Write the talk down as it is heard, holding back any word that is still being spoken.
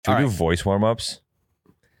Should we do voice warm-ups?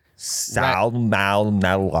 Red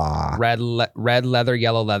leather,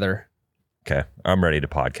 yellow leather. Okay, I'm ready to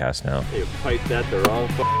podcast now. You piped that the wrong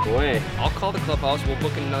way. I'll call the clubhouse. We'll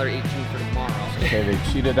book in another 18 for tomorrow. Okay, they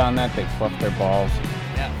cheated on that. They fluffed their balls.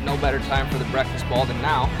 Yeah, no better time for the breakfast ball than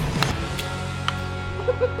now.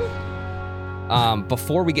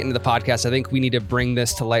 Before we get into the podcast, I think we need to bring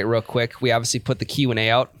this to light real quick. We obviously put the Q&A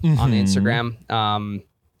out on the Instagram.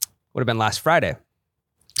 Would have been last Friday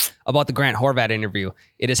about the Grant Horvat interview.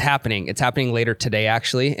 It is happening. It's happening later today,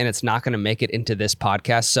 actually, and it's not going to make it into this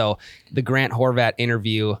podcast. So the Grant Horvat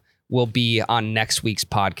interview will be on next week's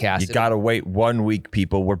podcast. You got to wait 1 week,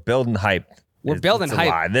 people. We're building hype. We're building hype.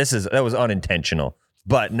 Lie. That was unintentional,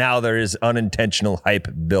 but now there is unintentional hype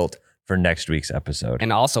built for next week's episode.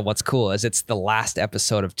 And also what's cool is it's the last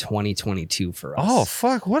episode of 2022 for us. Oh,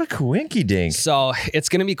 fuck. What a coinky dink. So it's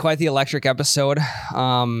going to be quite the electric episode.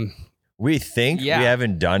 We think we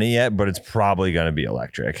haven't done it yet, but it's probably going to be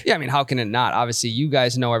electric. Yeah, I mean, how can it not? Obviously, you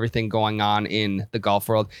guys know everything going on in the golf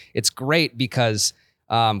world. It's great because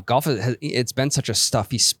golf, it's been such a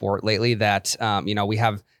stuffy sport lately that, we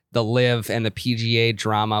have the LIV and the PGA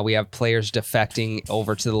drama. We have players defecting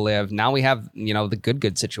over to the LIV. Now we have, the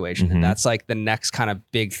good situation. Mm-hmm. And that's like the next kind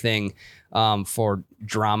of big thing for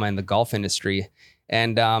drama in the golf industry.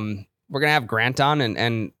 And we're going to have Grant on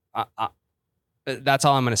and that's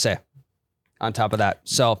all I'm going to say on top of that.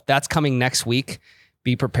 So that's coming next week.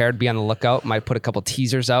 Be prepared, be on the lookout. Might put a couple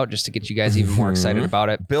teasers out just to get you guys even more excited about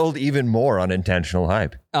it. Build even more unintentional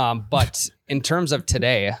hype. But in terms of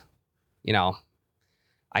today,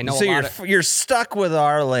 I know so you're stuck with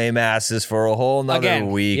our lame asses for a whole nother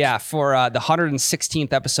week. Yeah, for the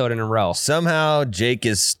 116th episode in a row. Somehow Jake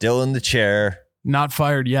is still in the chair. Not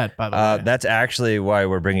fired yet, by the way. That's actually why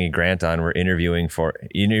we're bringing Grant on. We're interviewing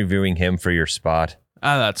him for your spot.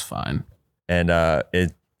 That's fine. And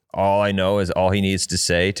all I know is all he needs to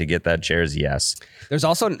say to get that chair is yes. There's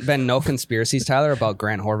also been no conspiracies, Tyler, about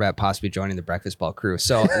Grant Horvat possibly joining the Breakfast Ball crew.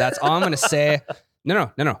 So that's all I'm going to say.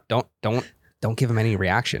 No. Don't give him any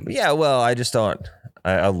reaction. Yeah, well, I just don't.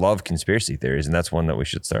 I love conspiracy theories, and that's one that we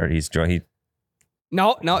should start. He's hired.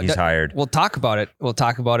 We'll talk about it.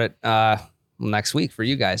 Next week for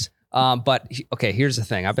you guys. But okay, here's the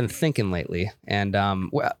thing. I've been thinking lately, and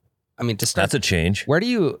that's a change. Where do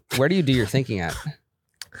you do your thinking at?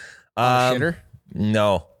 On the shitter?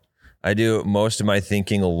 No, I do most of my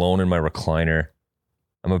thinking alone in my recliner.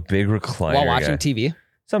 I'm a big recliner while watching guy. TV.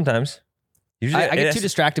 Sometimes. Usually, I get too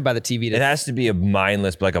distracted by the TV. It has to be a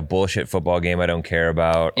mindless, like a bullshit football game I don't care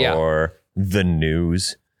about, or the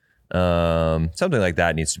news. Something like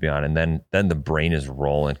that needs to be on, and then the brain is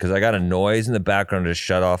rolling because I got a noise in the background to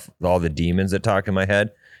shut off all the demons that talk in my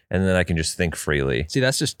head, and then I can just think freely. See,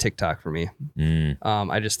 that's just TikTok for me.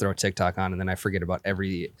 I just throw TikTok on, and then I forget about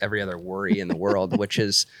every other worry in the world, which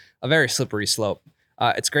is a very slippery slope.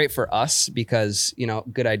 It's great for us because,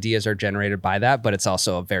 good ideas are generated by that, but it's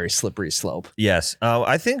also a very slippery slope. Yes.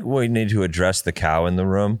 I think we need to address the cow in the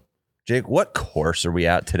room. Jake, what course are we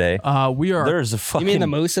at today? We are. There's a fucking. You mean the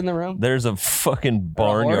moose in the room? There's a fucking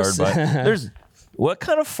barnyard. What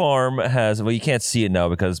kind of farm has? Well, you can't see it now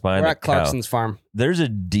because it's behind We're the at Clarkson's farm. There's a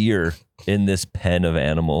deer in this pen of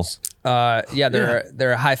animals.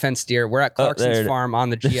 They're a high fence deer. We're at Clarkson's farm on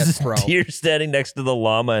the GS Pro. Deer standing next to the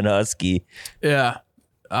llama and husky. Yeah.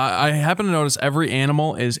 I happen to notice every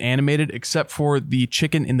animal is animated except for the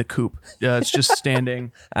chicken in the coop. It's just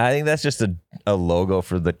standing. I think that's just a logo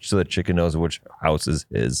so the chicken knows which house is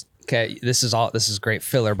his. Okay, this is great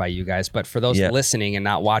filler by you guys, but for those listening and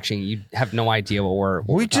not watching, you have no idea what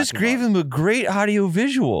we're just gave him a great audio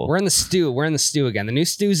visual. We're in the stew again. The new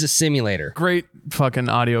stew is a simulator. Great fucking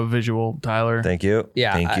audio visual, Tyler. Thank you.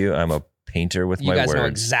 Yeah, thank you. I'm a painter with my words. You guys know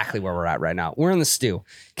exactly where we're at right now. We're in the stew.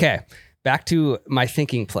 Okay. Back to my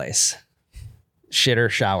thinking place. Shitter,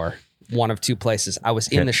 shower. One of two places. I was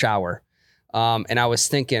in the shower. And I was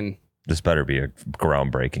thinking. This better be a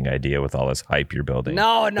groundbreaking idea with all this hype you're building.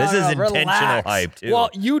 No. This is intentional hype, too.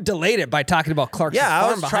 Well, you delayed it by talking about Clarkson's farm. Yeah,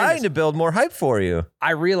 I was trying to build more hype for you.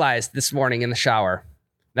 I realized this morning in the shower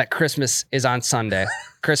that Christmas is on Sunday.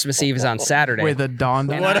 Christmas Eve is on Saturday. Wait, the dawn.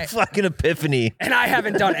 What a fucking epiphany. And I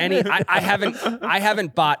haven't done any. I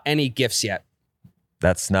haven't bought any gifts yet.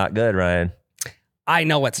 That's not good, Ryan. I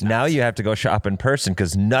know it's not. Now you have to go shop in person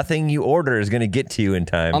because nothing you order is going to get to you in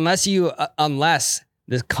time. Unless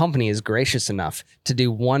the company is gracious enough to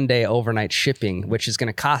do 1 day overnight shipping, which is going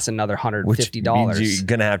to cost another $150. Which means you're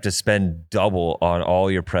going to have to spend double on all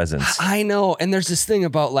your presents. I know. And there's this thing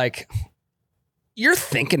about you're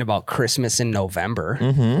thinking about Christmas in November.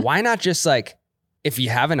 Mm-hmm. Why not just if you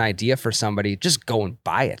have an idea for somebody, just go and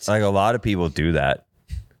buy it. Like a lot of people do that.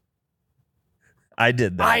 I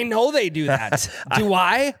did that. I know they do that. Do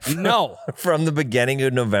I? No. From the beginning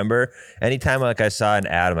of November, anytime like I saw an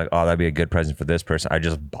ad, I'm like, oh, that'd be a good present for this person. I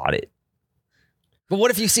just bought it. But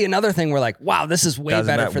what if you see another thing where like, wow, this is way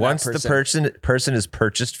better for Once that person? the person is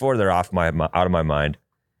purchased for, they're out of my mind.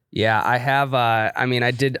 Yeah, I have. I've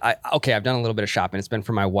done a little bit of shopping. It's been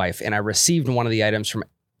for my wife, and I received one of the items from.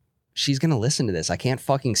 She's gonna listen to this. I can't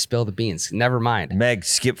fucking spill the beans. Never mind. Meg,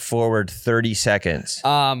 skip forward 30 seconds.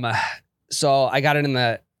 So I got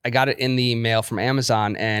it in the mail from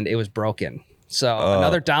Amazon, and it was broken. So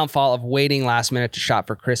another downfall of waiting last minute to shop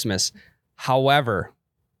for Christmas. However,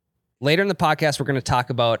 later in the podcast, we're going to talk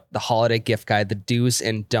about the holiday gift guide, the do's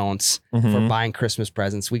and don'ts for buying Christmas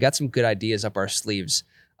presents. We got some good ideas up our sleeves.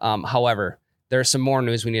 However, there's some more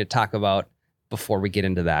news we need to talk about before we get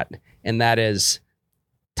into that. And that is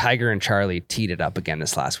Tiger and Charlie teed it up again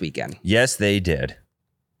this last weekend. Yes, they did.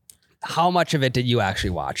 How much of it did you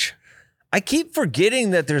actually watch? I keep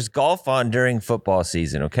forgetting that there's golf on during football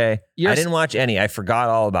season, okay? I didn't watch any. I forgot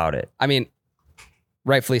all about it. I mean,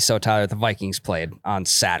 rightfully so, Tyler. The Vikings played on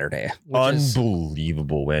Saturday.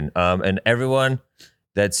 Unbelievable win. And everyone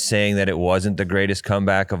that's saying that it wasn't the greatest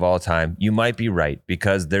comeback of all time, you might be right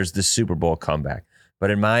because there's the Super Bowl comeback.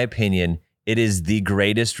 But in my opinion, it is the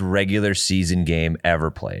greatest regular season game ever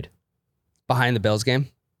played. Behind the Bills game?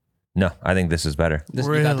 No, I think this is better.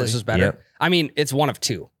 You thought this was better? Yep. I mean, it's one of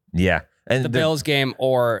two. Yeah. And the Bills game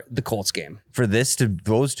or the Colts game. For those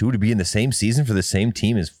two to be in the same season for the same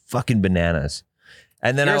team is fucking bananas.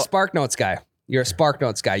 And then You're a Spark Notes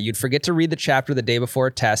guy. You'd forget to read the chapter the day before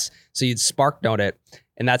a test, so you'd Spark Note it.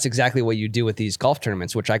 And that's exactly what you do with these golf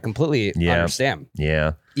tournaments, which I completely understand.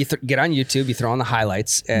 Yeah. You get on YouTube, you throw on the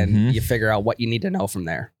highlights, and you figure out what you need to know from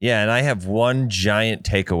there. Yeah, and I have one giant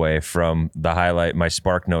takeaway from my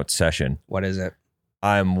Spark Notes session. What is it?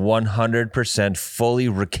 I'm 100% fully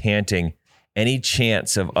recanting any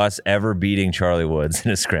chance of us ever beating Charlie Woods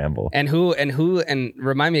in a scramble. And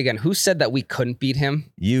remind me again, who said that we couldn't beat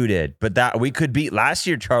him? You did, but that we could beat last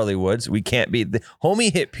year Charlie Woods. We can't beat the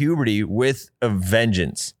homie hit puberty with a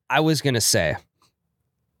vengeance. I was going to say,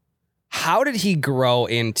 how did he grow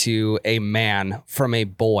into a man from a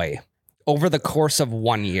boy over the course of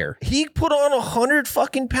 1 year? He put on 100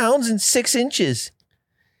 fucking pounds in 6 inches.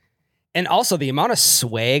 And also the amount of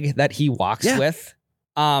swag that he walks with.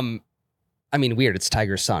 I mean, weird. It's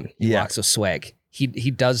Tiger's son. He walks with swag. He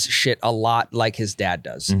does shit a lot like his dad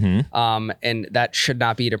does. And that should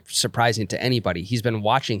not be surprising to anybody. He's been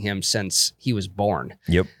watching him since he was born.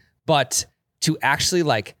 Yep. But to actually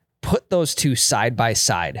like put those two side by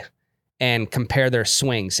side and compare their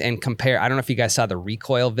swings and compare, I don't know if you guys saw the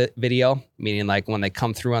recoil video, meaning like when they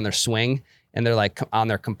come through on their swing and they're like on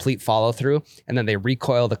their complete follow through and then they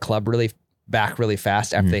recoil the club really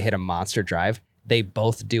fast after they hit a monster drive. They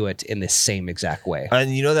both do it in the same exact way.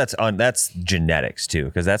 And you know, that's genetics too,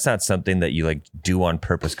 because that's not something that you like do on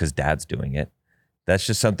purpose because dad's doing it. That's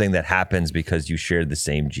just something that happens because you share the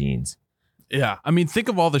same genes. Yeah. I mean, think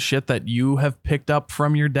of all the shit that you have picked up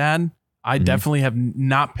from your dad. I definitely have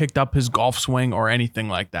not picked up his golf swing or anything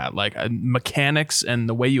like that. Like mechanics and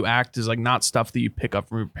the way you act is like not stuff that you pick up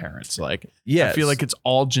from your parents. Like, I feel like it's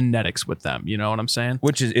all genetics with them. You know what I'm saying?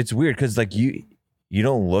 Which is, it's weird because like you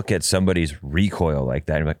don't look at somebody's recoil like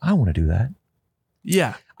that and you're like, I want to do that.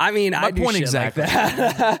 Yeah. I mean, my point exactly. Like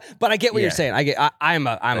that. But I get what you're saying. I'm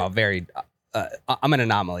an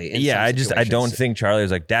anomaly. I don't think Charlie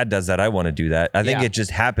was like, Dad does that. I want to do that. I think it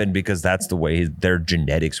just happened because that's the way their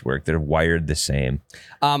genetics work. They're wired the same.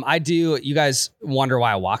 I do. You guys wonder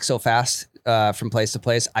why I walk so fast from place to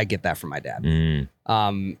place. I get that from my dad.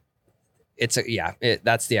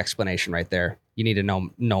 That's the explanation right there. You need to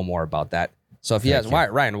know more about that. So if you ask,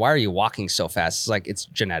 Ryan, why are you walking so fast? It's like, it's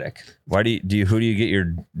genetic. Why who do you get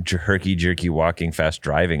your herky jerky walking fast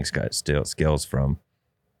driving skills from?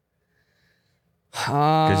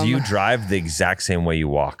 Because you drive the exact same way you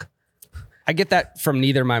walk. I get that from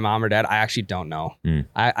neither my mom or dad. I actually don't know.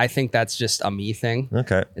 I think that's just a me thing.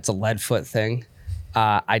 Okay. It's a lead foot thing.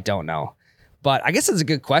 I don't know. But I guess it's a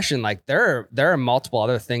good question. Like there are multiple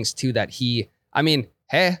other things too that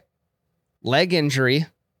leg injury,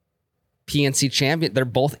 PNC champion. They're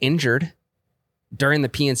both injured during the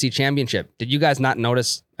PNC championship. Did you guys not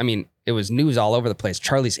notice? I mean, it was news all over the place.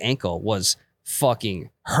 Charlie's ankle was fucking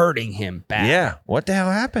hurting him bad. Yeah. What the hell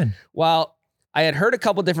happened? Well, I had heard a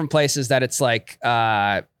couple different places that it's like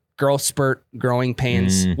growth spurt, growing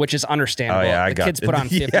pains, which is understandable. Oh, yeah, the kid's put on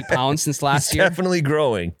 50 pounds since last year. Definitely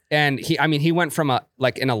growing. And he went from an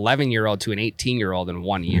 11-year-old to an 18-year-old in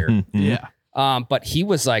 1 year. Yeah. But he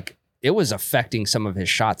was like, it was affecting some of his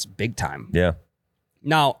shots big time. Yeah.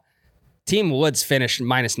 Now, Team Woods finished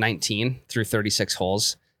minus 19 through 36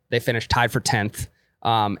 holes. They finished tied for 10th.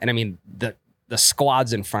 And I mean, the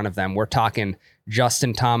squads in front of them, we're talking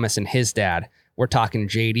Justin Thomas and his dad. We're talking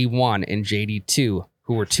JD1 and JD2,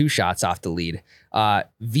 who were 2 shots off the lead.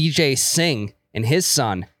 Vijay Singh and his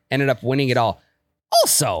son ended up winning it all.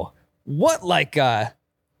 Also, what like What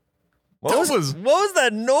was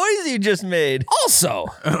that noise you just made? also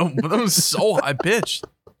that was so high pitched.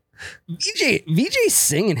 Vijay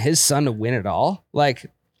Singh and his son to win it all. Like,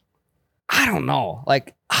 I don't know.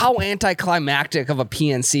 Like, how anticlimactic of a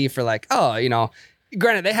PNC for like, oh, you know,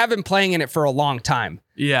 granted, they have been playing in it for a long time,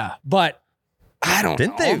 Yeah. but I don't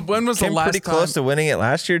Didn't know. they? When was the came last pretty time? close to winning it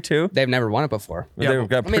last year too? They've never won it before. Well, they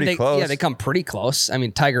got pretty they, close. Yeah, they come pretty close. I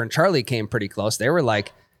mean, Tiger and Charlie came pretty close. They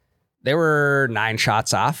were 9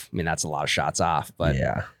 shots off. I mean, that's a lot of shots off, but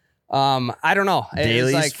yeah. I don't know. It's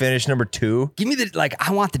Daly's like, finished number 2. give me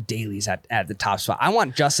I want the Dailies at the top spot. I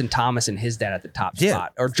want Justin Thomas and his dad at the top Yeah.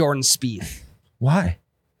 spot, or Jordan Spieth. Why?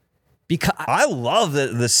 Because I love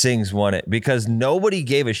that the Singhs won it because nobody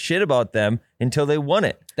gave a shit about them until they won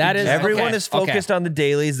it. That is Everyone okay, is focused on the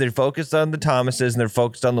Dailies, they're focused on the Thomases, and they're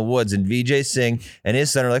focused on the Woods. And Vijay Singh and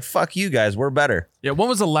his son are like, "Fuck you guys, we're better." Yeah. When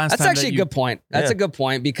was the last That's time actually that a good point. That's Yeah. a good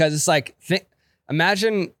point because it's like,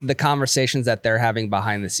 imagine the conversations that they're having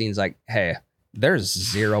behind the scenes. Like, hey, there's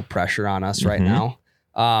zero pressure on us right now.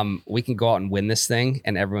 We can go out and win this thing,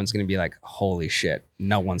 and everyone's going to be like, holy shit,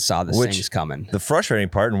 no one saw this thing's coming. The frustrating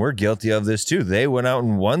part, and we're guilty of this too. They went out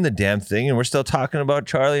and won the damn thing, and we're still talking about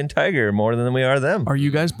Charlie and Tiger more than we are them. Are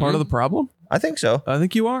you guys part of the problem? I think so. I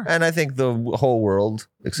think you are. And I think the whole world,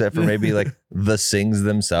 except for maybe like the Singhs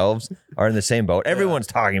themselves, are in the same boat. Everyone's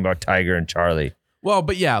talking about Tiger and Charlie. Well,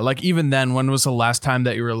 but yeah, like even then, when was the last time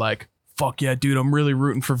that you were like, fuck yeah, dude, I'm really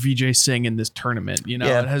rooting for Vijay Singh in this tournament? You know,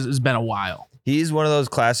 Yeah. it's been a while. He's one of those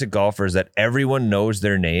classic golfers that everyone knows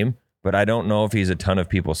their name, but I don't know if he's a ton of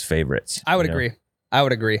people's favorites. I would you know? agree. I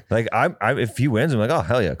would agree. Like I if he wins, I'm like, oh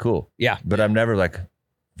hell yeah, cool. Yeah. But I'm never like,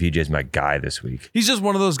 VJ's my guy this week. He's just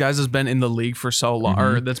one of those guys that's been in the league for so long,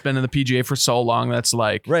 or that's been in the PGA for so long. That's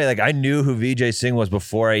like, Right. Like I knew who Vijay Singh was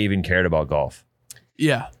before I even cared about golf.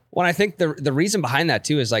 yeah. Well, I think the reason behind that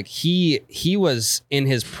too is like he was in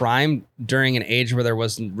his prime during an age where there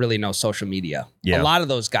was really no social media. Yeah. A lot of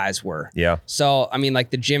those guys were. Yeah. So, I mean, like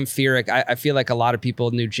the Jim Furyk, I feel like a lot of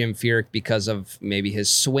people knew Jim Furyk because of maybe his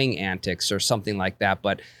swing antics or something like that.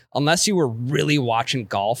 But unless you were really watching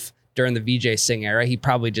golf during the Vijay Singh era, he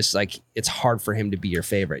probably just like, it's hard for him to be your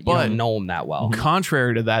favorite. You But- don't know him that well.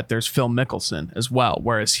 Contrary to that, there's Phil Mickelson as well,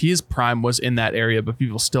 whereas his prime was in that area, but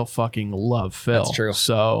people still fucking love Phil. That's true.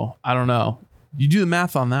 So I don't know. You do the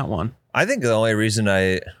math on that one. I think the only reason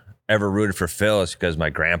I ever rooted for Phil is because my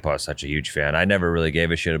grandpa is such a huge fan. I never really gave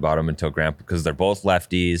a shit about him until grandpa, because they're both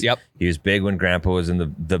lefties. Yep. He was big when grandpa was in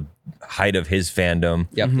the height of his fandom.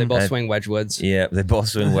 Yep. They both And- swing Wedgewoods. Yeah, they both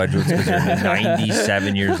swing Wedgewoods because they're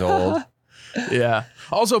 97 years old. Yeah.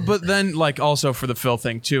 Also, but then like also for the Phil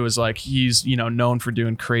thing too is like he's, you know, known for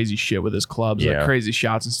doing crazy shit with his clubs, Yeah. like crazy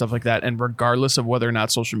shots and stuff like that. And regardless of whether or not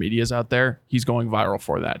social media is out there, he's going viral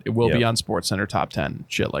for that. It will be Yep. on SportsCenter top 10,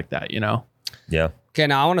 shit like that, you know? Yeah. Okay,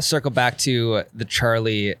 now I want to circle back to the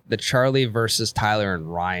Charlie versus Tyler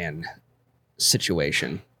and Ryan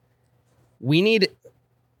situation.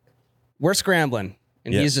 We're scrambling,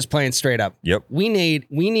 and Yeah. he's just playing straight up. Yep. We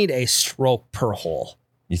need a stroke per hole.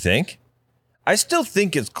 You think? I still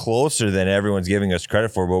think it's closer than everyone's giving us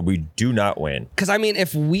credit for, but we do not win. Because I mean,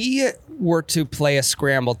 if we were to play a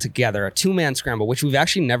scramble together, a 2-man scramble, which we've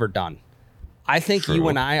actually never done, I think True. you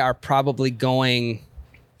and I are probably going.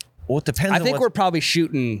 Well, it depends. I on think what's- we're probably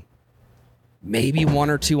shooting maybe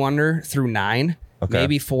 1 or 2 under through 9, Okay.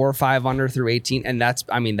 maybe 4 or 5 under through 18. And that's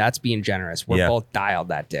being generous. We're Yeah. both dialed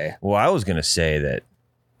that day. Well, I was gonna say that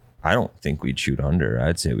I don't think we'd shoot under.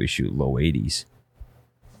 I'd say we shoot low 80s.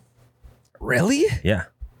 Really? Yeah.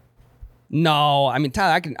 No, I mean,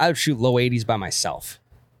 Tyler, I would shoot low 80s by myself.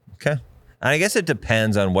 Okay. And I guess it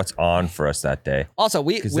depends on what's on for us that day. Also,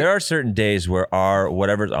 Because there are certain days where our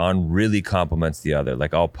whatever's on really complements the other.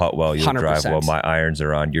 Like I'll putt well, you'll 100%. drive well, my irons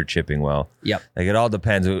are on, you're chipping well. Yep. Like it all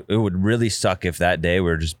depends. It would really suck if that day we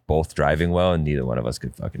were just both driving well and neither one of us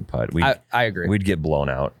could fucking putt. I agree. We'd get blown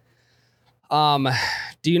out.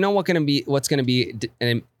 Do you know what's going to be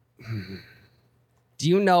do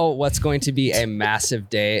you know what's going to be a massive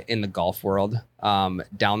day in the golf world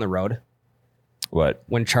down the road? What?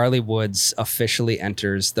 When Charlie Woods officially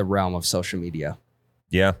enters the realm of social media.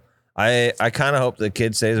 Yeah. I kind of hope the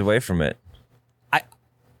kid stays away from it.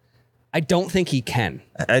 I don't think he can.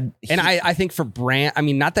 I think for brand, I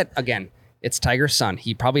mean, not that, again, it's Tiger's son.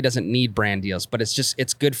 He probably doesn't need brand deals, but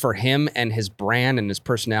it's good for him and his brand and his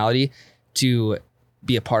personality to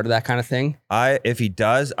be a part of that kind of thing. If he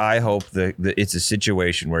does, I hope that it's a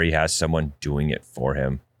situation where he has someone doing it for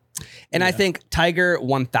him. And I think Tiger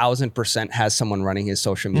 1000% has someone running his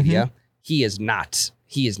social media. Mm-hmm. He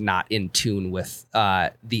is not in tune with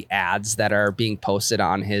the ads that are being posted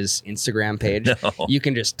on his Instagram page. No. You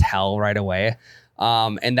can just tell right away.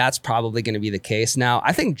 And that's probably going to be the case. Now,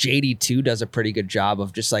 I think JD too does a pretty good job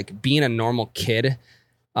of just like being a normal kid,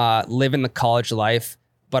 living the college life,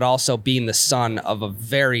 but also being the son of a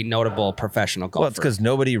very notable professional golfer. Well, it's because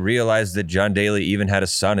nobody realized that John Daly even had a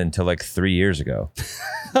son until like 3 years ago.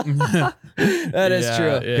 That is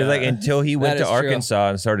true. Because like until he went That to is true. Arkansas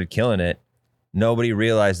and started killing it, nobody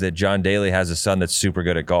realized that John Daly has a son that's super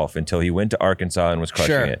good at golf until he went to Arkansas and was crushing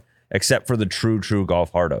Sure. it. Except for the true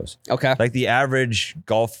golf hardos. Okay. Like the average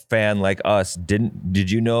golf fan like us did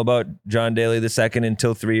you know about John Daly II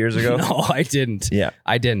until 3 years ago? No, I didn't. Yeah.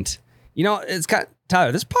 I didn't. You know, it's kind of,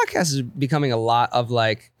 Tyler, this podcast is becoming a lot of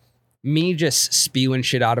like me just spewing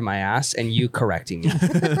shit out of my ass and you correcting me.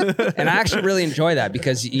 And I actually really enjoy that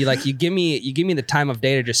because you give me the time of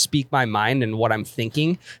day to just speak my mind and what I'm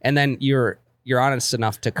thinking, and then you're honest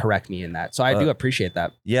enough to correct me in that. So I do appreciate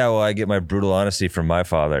that. Yeah, well, I get my brutal honesty from my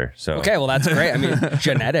father. So Okay, well that's great. I mean,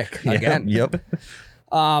 genetic again. Yep.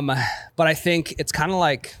 But I think it's kind of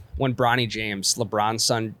like when Bronny James, LeBron's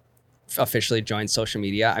son, officially joined social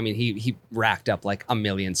media. I mean, he racked up like 1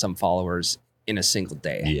 million some followers in a single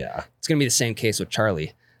day. Yeah. It's going to be the same case with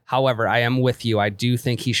Charlie. However, I am with you. I do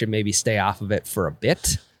think he should maybe stay off of it for a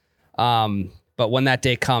bit. But when that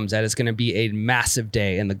day comes, that is going to be a massive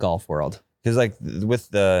day in the golf world. Because like with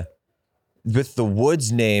the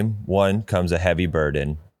Woods name, one comes a heavy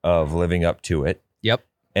burden of living up to it. Yep.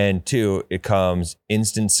 And two, it comes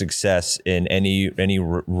instant success in any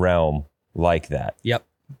realm like that. Yep.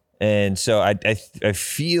 And so I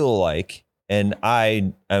feel like, and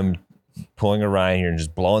I am pulling a Ryan here and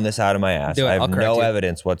just blowing this out of my ass. Do it. I I'll have correct no you.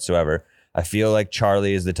 evidence whatsoever. I feel like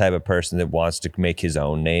Charlie is the type of person that wants to make his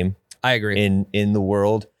own name I agree. in the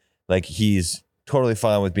world. Like he's totally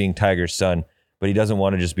fine with being Tiger's son, but he doesn't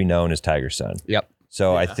want to just be known as Tiger's son. Yep.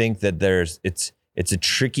 So I think that it's a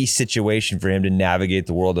tricky situation for him to navigate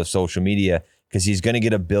the world of social media because he's going to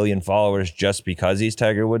get 1 billion followers just because he's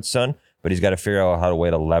Tiger Woods' son, but he's got to figure out how to way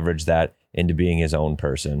to leverage that into being his own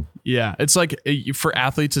person. Yeah, it's like for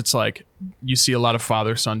athletes, it's like you see a lot of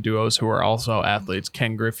father-son duos who are also athletes.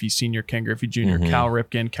 Ken Griffey Sr., Ken Griffey Jr., Cal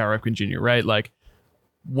Ripken Jr., right? Like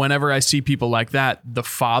whenever I see people like that, the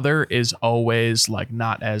father is always like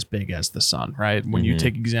not as big as the son, right? When you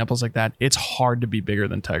take examples like that, it's hard to be bigger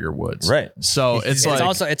than Tiger Woods. Right. So it's like,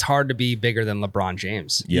 also, it's hard to be bigger than LeBron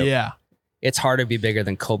James. Yep. yeah, It's hard to be bigger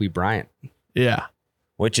than Kobe Bryant. yeah.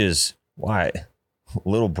 Which is why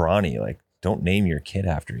little Bronny, like, don't name your kid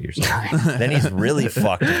after yourself. Then he's really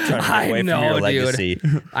fucked trying to I get away know, from your dude.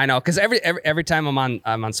 legacy. I know, because every time I'm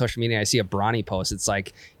on social media, I see a Bronny post. It's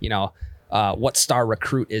like, you know, what star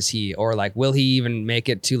recruit is he, or like, will he even make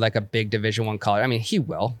it to like a big Division I college? I mean, he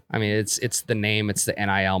will. I mean, it's the name, it's the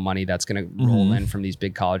NIL money that's going to roll in from these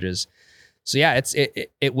big colleges. So yeah,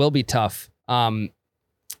 it will be tough.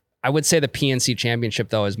 I would say the PNC Championship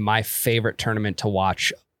though is my favorite tournament to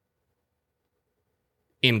watch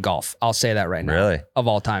in golf. I'll say that right now. Really? Of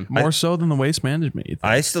all time. More so than the waste management. You think?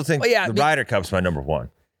 I still think Well, yeah, the Ryder Cup's my number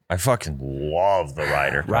one. I fucking love the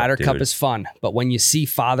Ryder Cup. Ryder Cup dude. is fun, but when you see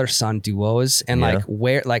father-son duos and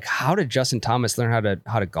like how did Justin Thomas learn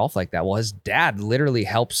how to golf like that? Well, his dad literally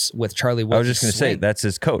helps with Charlie Woods. I was just going to say, that's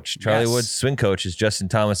his coach. Charlie Yes. Woods' swing coach is Justin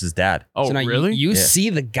Thomas's dad. Oh, so now really? You Yeah. see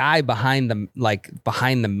the guy behind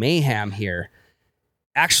the mayhem here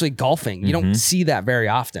actually golfing. You don't see that very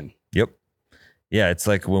often. Yep. Yeah, it's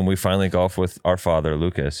like when we finally golf with our father,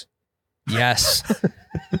 Lucas. Yes.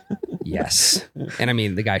 Yes. And I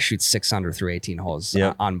mean, the guy shoots 600 through 18 holes.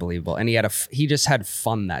 Yep. Unbelievable. And he just had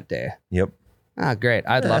fun that day. Yep. Ah, great.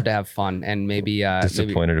 I'd love to have fun and maybe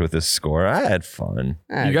Disappointed with his score. I had fun.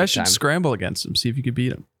 You guys should scramble against him. See if you could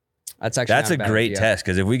beat him. That's actually That's not a bad great idea. test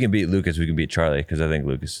because if we can beat Lucas, we can beat Charlie because I think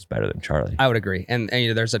Lucas is better than Charlie. I would agree. And you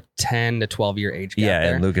know, there's a 10 to 12 year age gap Yeah,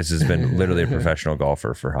 there. and Lucas has been literally a professional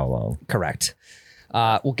golfer for how long? Correct.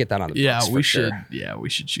 We'll get that on the Yeah, books we for should. sure. Yeah, we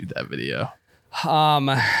should shoot that video.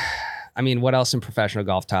 I mean, what else in professional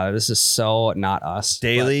golf, Tyler? This is so not us.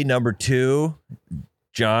 Daly, number 2.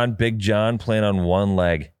 Big John playing on one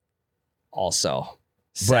leg. but Also.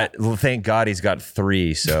 But thank God he's got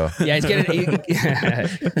 3. So Yeah, he's getting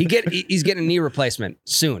he's getting a knee replacement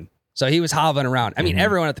soon. So he was hobbling around. I mean,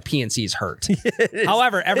 everyone at the PNC is hurt.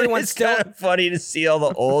 However, everyone's it's still kind of funny to see all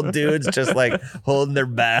the old dudes just like holding their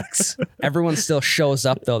backs. everyone still shows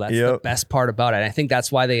up though. That's the Yep. best part about it. And I think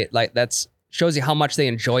that's why shows you how much they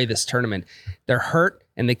enjoy this tournament. They're hurt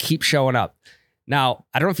and they keep showing up. Now,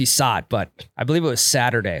 I don't know if you saw it, but I believe it was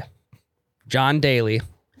Saturday. John Daly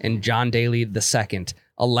and John Daly II,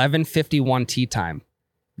 11:51 tee time.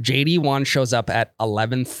 JD1 shows up at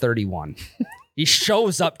 11:31. He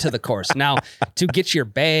shows up to the course. Now, to get your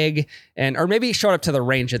bag, or maybe he showed up to the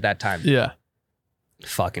range at that time. Yeah.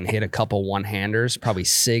 Fucking hit a couple one-handers, probably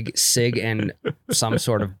sig and some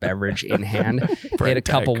sort of beverage in hand. Hit a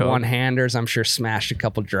couple one-handers, I'm sure smashed a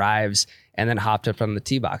couple drives, and then hopped up on the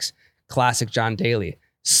tee box. Classic John Daly.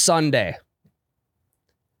 Sunday,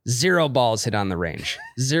 0 balls hit on the range,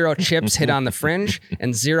 0 chips hit on the fringe,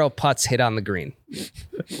 and 0 putts hit on the green.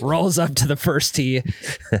 Rolls up to the first tee,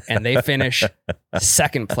 and they finish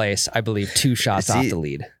second place, I believe, 2 shots off the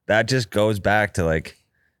lead. That just goes back to like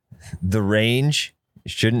the range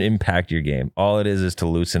shouldn't impact your game. All it is to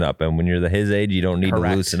loosen up. And when you're his age, you don't need to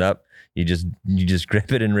loosen up. You just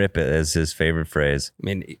grip it and rip it, as his favorite phrase. I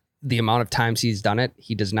mean, the amount of times he's done it,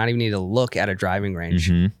 he does not even need to look at a driving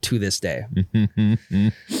range to this day.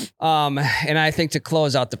 And I think to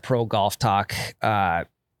close out the pro golf talk,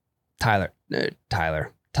 Tiger's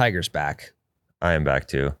back. I am back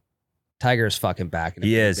too. Tiger's fucking back in a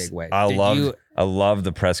big way. I love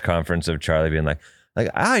the press conference of Charlie being like,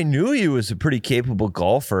 I knew he was a pretty capable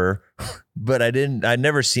golfer, but I'd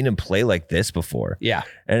never seen him play like this before. Yeah.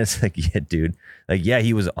 And it's like, yeah, dude, like, yeah,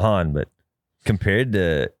 he was on, but compared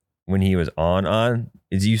to when he was on,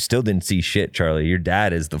 you still didn't see shit, Charlie. Your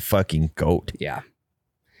dad is the fucking GOAT. Yeah.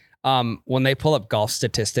 When they pull up golf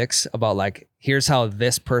statistics about like, here's how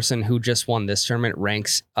this person who just won this tournament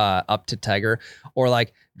ranks up to Tiger, or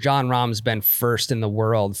like Jon Rahm's been first in the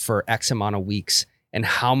world for X amount of weeks, and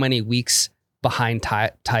how many weeks behind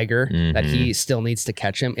Tiger that he still needs to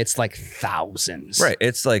catch him. It's like thousands. Right.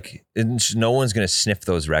 It's like no one's going to sniff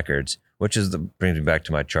those records, which brings me back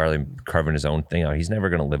to my Charlie carving his own thing out. He's never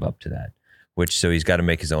going to live up to that, so he's got to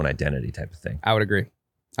make his own identity type of thing. I would agree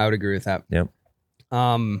with that. Yep.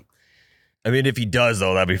 I mean, if he does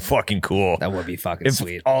though, that'd be fucking cool. That would be fucking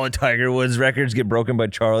sweet. If all of Tiger Woods records get broken by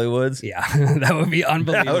Charlie Woods. Yeah. That would be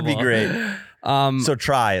unbelievable. That would be great. So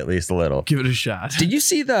try at least a little. Give it a shot. Did you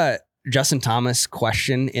see the Justin Thomas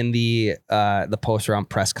question in the post-round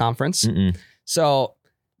press conference? Mm-mm. So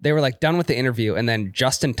they were like done with the interview, and then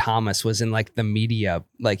Justin Thomas was in like the media,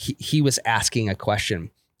 like he was asking a question,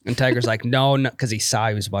 and Tiger's like, no, because he saw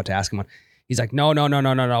he was about to ask him one. He's like, no,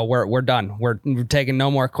 we're done. We're taking no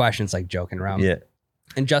more questions, like joking around. Yeah.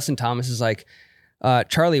 And Justin Thomas is like,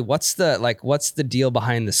 Charlie, what's the deal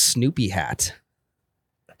behind the Snoopy hat?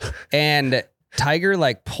 And Tiger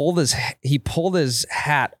like pulled his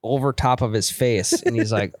hat over top of his face, and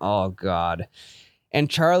he's like, oh God. And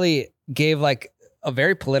Charlie gave like a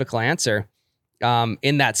very political answer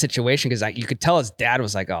in that situation, because like you could tell his dad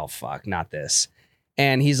was like, oh fuck, not this.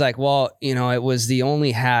 And he's like, well, it was the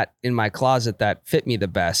only hat in my closet that fit me the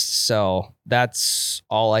best, so that's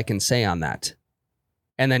all I can say on that.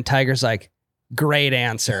 And then Tiger's like, great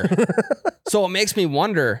answer. So it makes me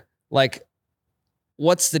wonder, like,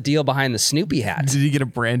 what's the deal behind the Snoopy hat? Did he get a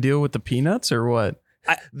brand deal with the Peanuts or what?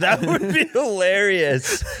 That would be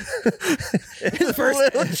hilarious. His first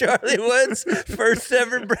little Charlie Woods first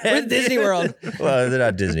ever brand with Disney World. Well, they're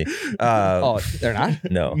not Disney. They're not?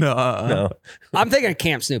 No. No. I'm thinking of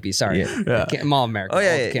Camp Snoopy. Sorry. Yeah. Mall of America. Oh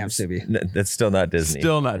yeah, Camp Snoopy. That's still not Disney.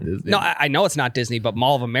 Still not Disney. No, I know it's not Disney, but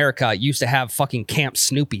Mall of America used to have fucking Camp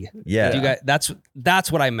Snoopy. Yeah. You guys,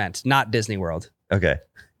 that's what I meant, not Disney World. Okay.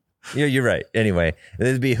 Yeah, you're right. Anyway,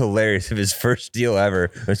 it'd be hilarious if his first deal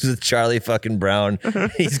ever was with Charlie fucking Brown.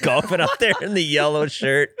 He's golfing out there in the yellow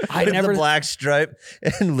shirt with the black stripe,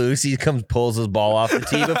 and Lucy pulls his ball off the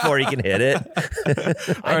tee before he can hit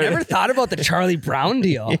it. I never thought about the Charlie Brown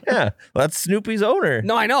deal. Yeah, well, that's Snoopy's owner.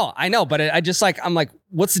 No, I know, but I'm like,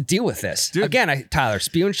 what's the deal with this? Dude. Again, Tyler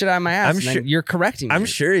spewing shit out of my ass. I'm sure you're correcting me. I'm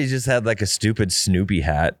sure he just had like a stupid Snoopy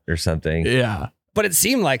hat or something. Yeah. But it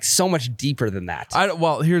seemed like so much deeper than that.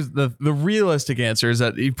 Here's the realistic answer is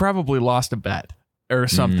that he probably lost a bet or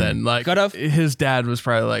something. Like, his dad was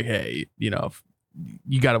probably like, hey,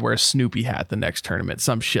 you got to wear a Snoopy hat the next tournament,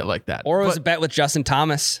 some shit like that. Or it was a bet with Justin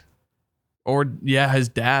Thomas. Or, his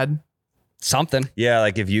dad. Something. Yeah,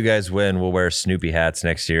 like if you guys win, we'll wear Snoopy hats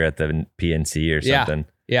next year at the PNC or something.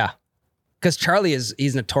 Yeah. Because Charlie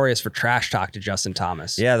he's notorious for trash talk to Justin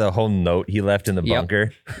Thomas. Yeah, the whole note he left in the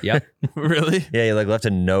bunker. Yep. Really? Yeah, he left a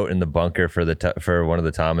note in the bunker for one of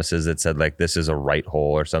the Thomases that said like, this is a right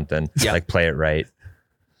hole or something. Yeah. Like play it right.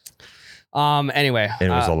 Anyway, and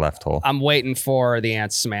it was a left hole. I'm waiting for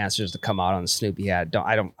some answers to come out on the Snoopy hat.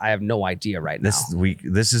 I have no idea right now.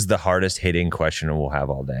 This is the hardest hitting question we'll have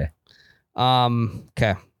all day.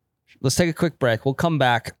 Okay. let's take a quick break. We'll come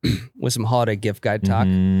back with some holiday gift guide talk.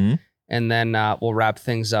 Mhm. And then we'll wrap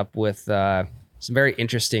things up with some very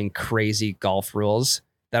interesting, crazy golf rules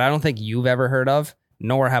that I don't think you've ever heard of,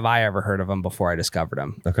 nor have I ever heard of them before I discovered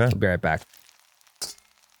them. Okay. We'll be right back.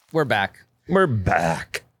 We're back. We're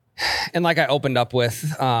back. And like I opened up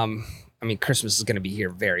with, Christmas is going to be here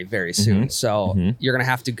very, very soon. So you're going to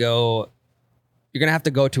have to go. You're going to have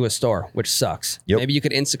to go to a store, which sucks. Yep. Maybe you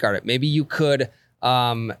could Instacart it. Maybe you could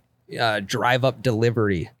drive up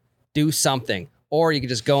delivery, do something. Or you could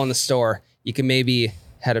just go in the store. You can maybe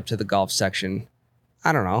head up to the golf section.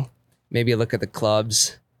 I don't know. Maybe look at the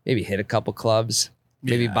clubs. Maybe hit a couple clubs.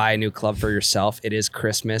 Maybe buy a new club for yourself. It is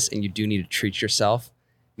Christmas and you do need to treat yourself.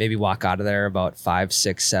 Maybe walk out of there about $500,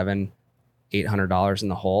 $600, $700, $800 in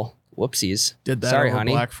the hole. Whoopsies. Did that Sorry, over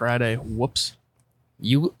honey. Black Friday. Whoops.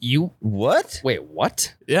 You What? wait,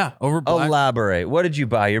 what? Yeah, over Black. Elaborate. What did you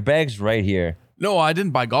buy? Your bag's right here. No, I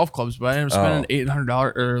didn't buy golf clubs, but I ended up spending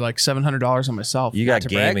 $800 or like $700 on myself. You got to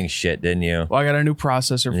brag. gaming shit, didn't you? Well, I got a new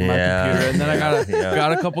processor for my computer, and then I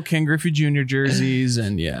got a couple Ken Griffey Jr. jerseys,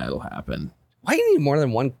 and yeah, it'll happen. Why do you need more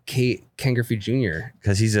than one Ken Griffey Jr.?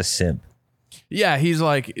 Because he's a simp. Yeah, he's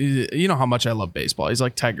like, you know how much I love baseball. He's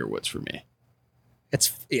like Tiger Woods for me.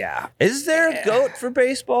 Yeah. Is there a GOAT for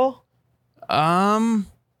baseball?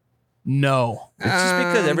 No. It's just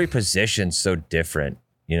because every position's so different,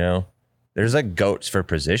 you know? There's like GOATs for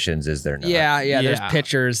positions, is there not? Yeah. There's Yeah.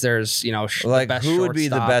 pitchers. There's, Like, the best who would be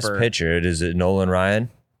the shortstop best or- pitcher? Is it Nolan Ryan?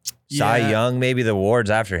 Cy Yeah. Young? Maybe the award's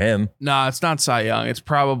after him. Nah, it's not Cy Young. It's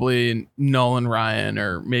probably Nolan Ryan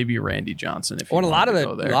or maybe Randy Johnson. If you Well, a lot wanted of to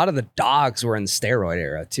the go there. a lot of the dogs were in the steroid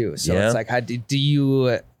era too. So Yeah. it's like, how do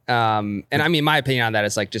you? And I mean, my opinion on that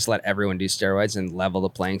is like just let everyone do steroids and level the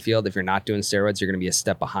playing field. If you're not doing steroids, you're going to be a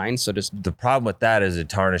step behind. So just The problem with that is it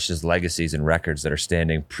tarnishes legacies and records that are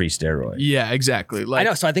standing pre-steroid. Yeah, exactly. Like, I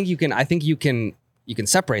know. So I think you can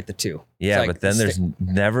separate the two. Yeah, It's like but then there's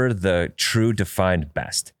never the true defined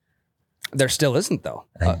best. there still isn't though.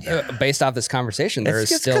 Based off this conversation, there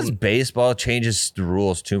is It's still. because baseball changes the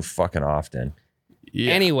rules too fucking often.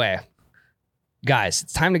 yeah. Anyway, guys,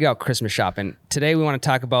 it's time to get out Christmas shopping. Today we want to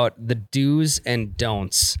talk about the do's and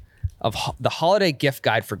don'ts of the holiday gift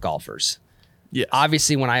guide for golfers. Yes.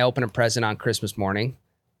 Obviously, when I open a present on Christmas morning,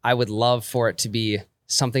 I would love for it to be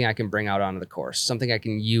something I can bring out onto the course, something I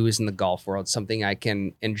can use in the golf world, something I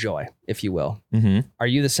can enjoy, if you will. Mm-hmm. Are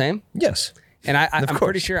you the same? Yes. And I'm course.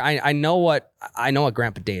 pretty sure I know what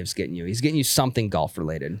Grandpa Dave's getting you. He's getting you something golf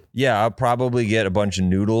related. Yeah, I'll probably get a bunch of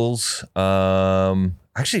noodles.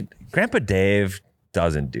 Actually, Grandpa Dave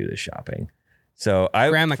doesn't do the shopping. So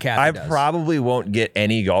Grandma Kathy I does. probably won't get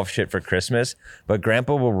any golf shit for Christmas, but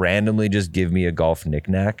Grandpa will randomly just give me a golf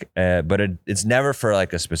knickknack. But it's never for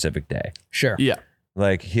like a specific day. Sure. Yeah.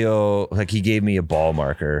 Like he gave me a ball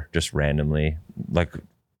marker just randomly like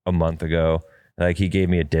a month ago. Like he gave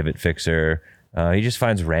me a divot fixer. He just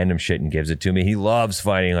finds random shit and gives it to me. He loves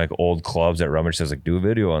finding like old clubs at rummage sales. Like, do a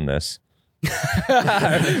video on this.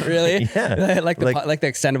 Really? Yeah. like the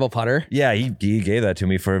extendable putter. Yeah, he gave that to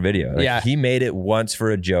me for a video. Like, Yeah. he made it once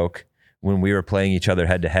for a joke when we were playing each other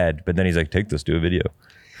head to head. But then he's like, take this, do a video.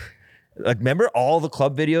 Like, remember all the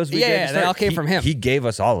club videos we did? Yeah, to they start? all came from him. He gave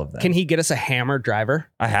us all of them. Can he get us a hammer driver?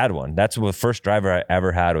 I had one. That's the first driver I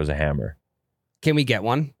ever had was a hammer. Can we get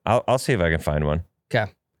one? I'll see if I can find one.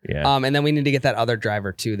 Okay. Yeah. And then we need to get that other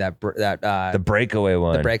driver too. The breakaway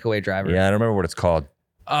one. the breakaway driver. Yeah, I don't remember what it's called.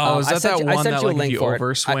 Oh, is I that sent that you- I one sent that you a like if link you for it.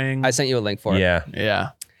 overswing? I sent you a link for it. Yeah. yeah.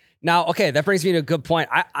 Now, okay, that brings me to a good point.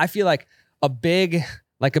 I feel like a big,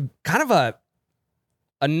 like a kind of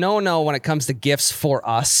a no-no when it comes to gifts for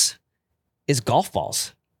us is golf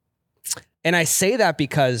balls. And I say that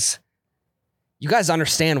because you guys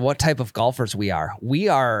understand what type of golfers we are. We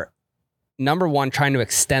are, number one, trying to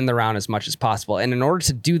extend the round as much as possible. And in order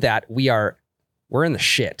to do that, we're in the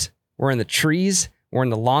shit. We're in the trees. We're in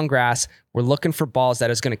the long grass. We're looking for balls that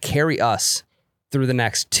is going to carry us through the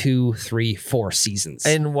next 2, 3, 4 seasons.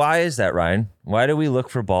 And why is that, Ryan? Why do we look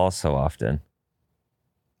for balls so often?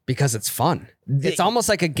 Because it's fun. It's almost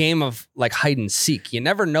like a game of like hide and seek. You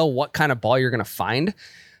never know what kind of ball you're going to find.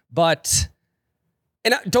 But,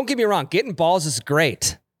 and don't get me wrong, getting balls is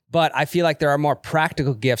great. But I feel like there are more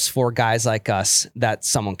practical gifts for guys like us that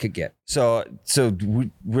someone could get. So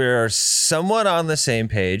we're somewhat on the same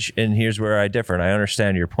page, and here's where I differ, and I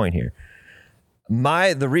understand your point here.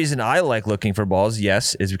 The reason I like looking for balls,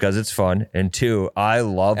 yes, is because it's fun, and 2, I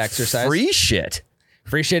love Exercise. free shit.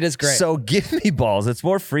 Free shit is great. So give me balls. It's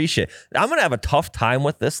more free shit. I'm gonna have a tough time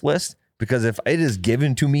with this list because if it is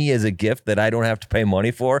given to me as a gift that I don't have to pay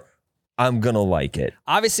money for, I'm gonna like it.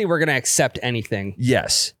 Obviously, we're going to accept anything.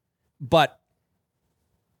 Yes. But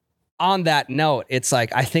on that note, it's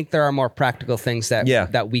like, I think there are more practical things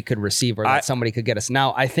that we could receive or that somebody could get us.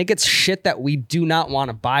 Now, I think it's shit that we do not want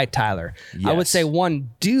to buy, Tyler. Yes. I would say one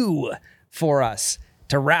do for us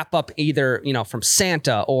to wrap up either, from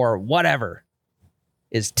Santa or whatever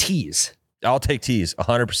is teas. I'll take teas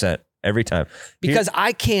 100% every time. Because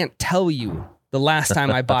I can't tell you the last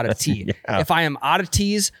time I bought a tea. Yeah. If I am out of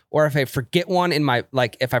teas or if I forget one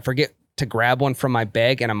if I forget to grab one from my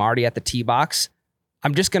bag and I'm already at the tea box,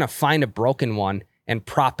 I'm just going to find a broken one and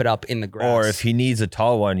prop it up in the grass. Or if he needs a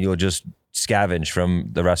tall one, you'll just scavenge from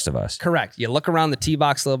the rest of us. Correct. You look around the tea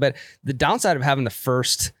box a little bit. The downside of having the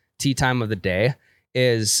first tea time of the day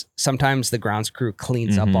is sometimes the grounds crew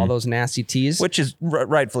cleans up all those nasty teas. Which is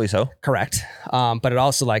rightfully so. Correct. But it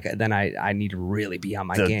also then I need to really be on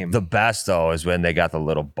my game. The best though is when they got the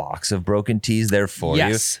little box of broken teas there for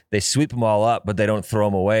you. They sweep them all up, but they don't throw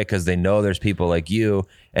them away because they know there's people like you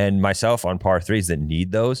and myself on par threes that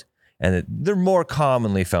need those. And they're more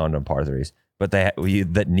commonly found on par threes, but that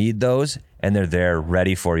need those and they're there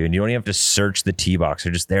ready for you. And you don't even have to search the tee box.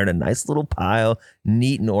 They're just there in a nice little pile,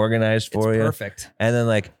 neat and organized for you. Perfect. And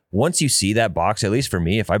then once you see that box, at least for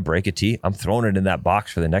me, if I break a tee, I'm throwing it in that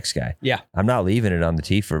box for the next guy. Yeah. I'm not leaving it on the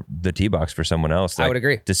tee box for someone else. I would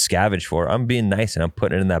agree. To scavenge for. I'm being nice and I'm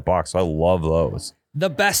putting it in that box. So I love those. The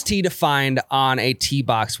best tee to find on a tee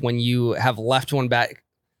box when you have left one back.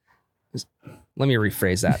 Let me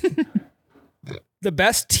rephrase that. The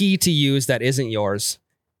best tee to use that isn't yours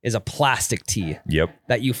is a plastic tee. Yep.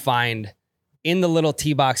 That you find in the little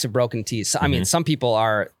tee box of broken tees. I mean, some people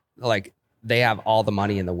are they have all the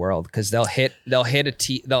money in the world because they'll hit a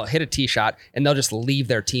tee shot and they'll just leave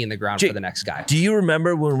their tee in the ground for the next guy. Do you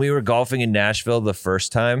remember when we were golfing in Nashville the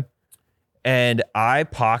first time and I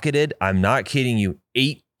pocketed, I'm not kidding you,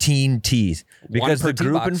 18 tees because the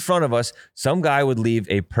group in front of us, some guy would leave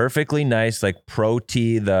a perfectly nice pro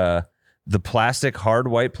tee, the plastic, hard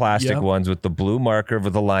white plastic ones with the blue marker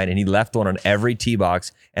with the line, and he left one on every tee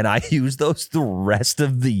box, and I used those the rest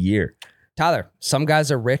of the year. Tyler, some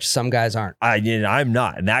guys are rich, some guys aren't. I'm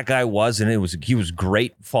not, and that guy was, and he was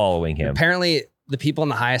great following him. Apparently, the people in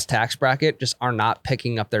the highest tax bracket just are not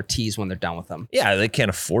picking up their tees when they're done with them. Yeah, they can't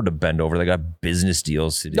afford to bend over. They got business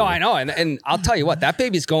deals to do. No, I know, and I'll tell you what, that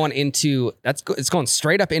baby's going it's going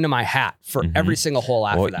straight up into my hat for every single hole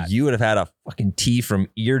after that. You would have had a fucking tee from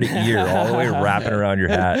ear to ear, all the way wrapping around your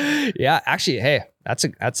hat. Yeah, actually, hey,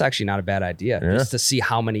 that's actually not a bad idea. Just to see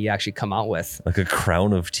how many you actually come out with, like a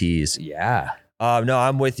crown of tees. Yeah. No,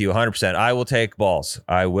 I'm with you 100%. I will take balls.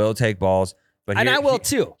 I will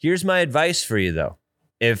too. Here's my advice for you, though.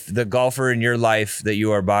 If the golfer in your life that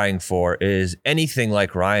you are buying for is anything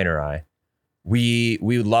like Ryan or I, we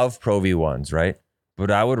love Pro V1s, right? But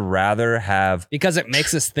I would rather have... Because it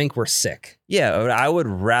makes us think we're sick. Yeah, I would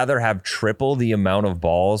rather have triple the amount of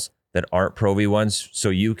balls that aren't Pro V1s so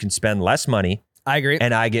you can spend less money. I agree.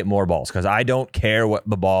 And I get more balls because I don't care what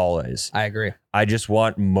the ball is. I agree. I just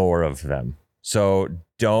want more of them. So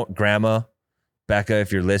Grandma... Becca,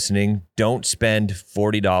 if you're listening, don't spend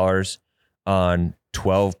 $40 on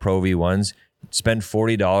 12 Pro V1s. Spend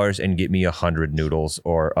 $40 and get me 100 noodles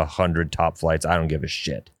or 100 top flights. I don't give a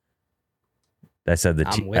shit. I said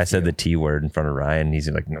the T word in front of Ryan. And he's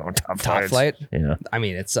like, no, top flight. Yeah. I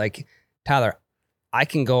mean, it's like, Tyler, I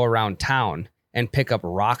can go around town and pick up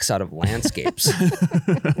rocks out of landscapes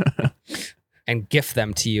and gift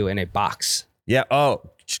them to you in a box. Yeah. Oh,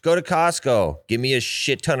 just go to Costco. Give me a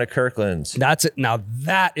shit ton of Kirklands. That's it. Now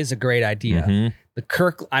that is a great idea.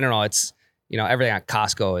 The I don't know. It's, everything at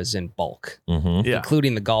Costco is in bulk,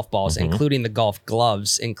 including the golf balls, including the golf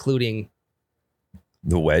gloves, including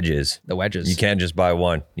the wedges. You can't just buy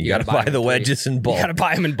one. You got to buy the wedges in bulk. You got to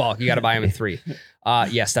buy them in bulk. You got to buy them in 3.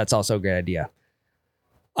 Yes, that's also a great idea.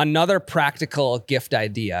 Another practical gift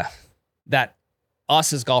idea that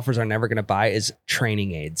us as golfers are never going to buy is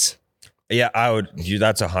training aids. Yeah,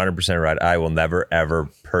 that's 100% right. I will never, ever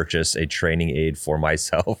purchase a training aid for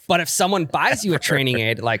myself. But if someone buys you a training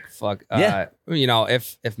aid,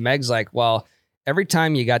 if Meg's like, well, every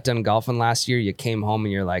time you got done golfing last year, you came home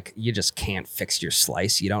and you're like, you just can't fix your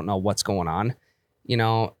slice. You don't know what's going on.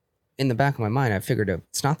 In the back of my mind, I figured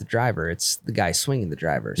it's not the driver. It's the guy swinging the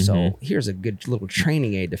driver. So here's a good little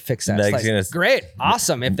training aid to fix that slice. Great.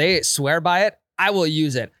 Awesome. If they swear by it, I will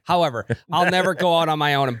use it. However, I'll never go out on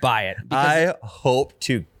my own and buy it. I hope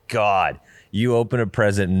to God you open a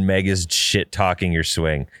present and Meg is shit talking your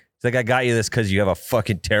swing. It's like, I got you this because you have a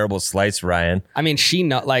fucking terrible slice, Ryan. I mean, she's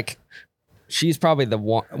probably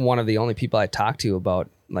one of the only people I talk to about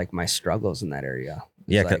my struggles in that area.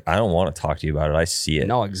 Yeah, because I don't want to talk to you about it. I see it.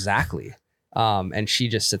 No, exactly. And she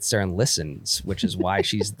just sits there and listens, which is why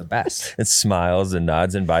she's the best. It smiles and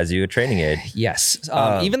nods and buys you a training aid. Yes.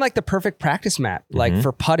 Even like the perfect practice mat, like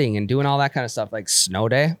for putting and doing all that kind of stuff, like snow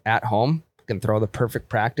day at home, can throw the perfect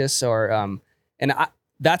practice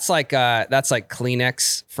that's like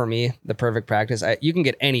Kleenex for me, the perfect practice. You can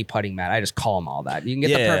get any putting mat. I just call them all that. You can get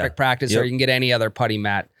the perfect practice or you can get any other putting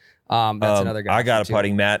mat. That's another guy. I got a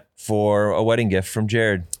putting mat for a wedding gift from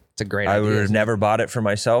Jared. It's a great idea. I would have never bought it for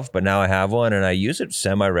myself, but now I have one and I use it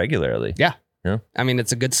semi-regularly. Yeah. Yeah. I mean,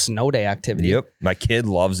 it's a good snow day activity. Yep. My kid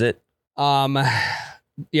loves it.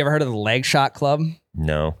 You ever heard of the leg shot club?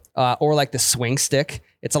 No. Or like the swing stick?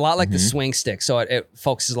 It's a lot like the swing stick. So it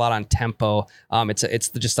focuses a lot on tempo. It's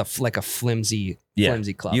just a flimsy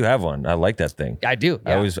club. You have one. I like that thing. I do.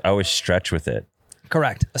 Yeah. I always stretch with it.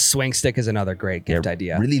 Correct. A swing stick is another great gift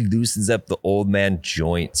idea. Really loosens up the old man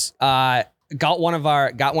joints. Got one of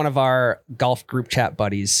our golf group chat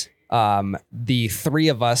buddies. The three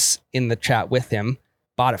of us in the chat with him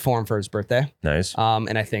bought it for him for his birthday. Nice.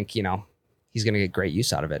 And I think, he's going to get great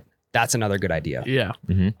use out of it. That's another good idea. Yeah.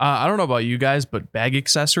 I don't know about you guys, but bag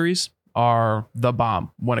accessories are the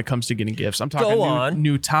bomb when it comes to getting gifts. I'm talking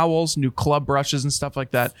new towels, new club brushes and stuff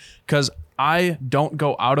like that. Because I don't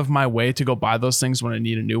go out of my way to go buy those things when I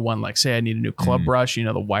need a new one. Like say I need a new club brush,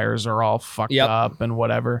 the wires are all fucked up and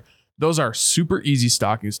whatever. Those are super easy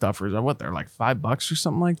stocking stuffers. They're like $5 or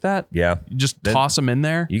something like that. Yeah. You just toss them in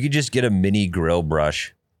there. You could just get a mini grill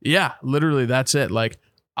brush. Yeah, literally that's it. Like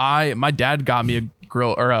my dad got me a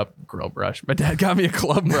grill brush. My dad got me a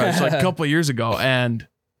club brush like a couple of years ago. And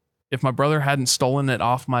if my brother hadn't stolen it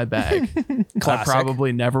off my bag, I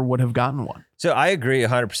probably never would have gotten one. So I agree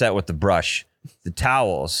 100% with the brush. The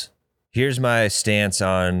towels. Here's my stance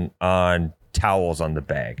on towels on the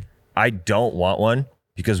bag. I don't want one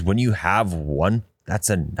because when you have one, that's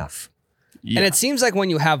enough. Yeah. And it seems like when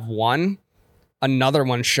you have one, another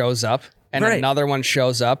one shows up and another one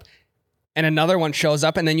shows up and another one shows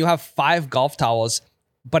up and then you have 5 golf towels,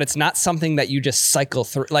 but it's not something that you just cycle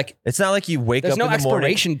through. Like it's not like you wake up in the morning. There's no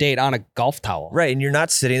expiration date on a golf towel. Right. And you're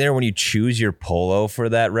not sitting there when you choose your polo for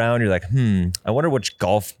that round. You're like, I wonder which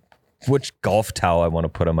golf towel I want to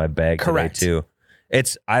put on my bag today too.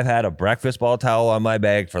 I've had a breakfast ball towel on my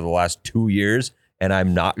bag for the last 2 years and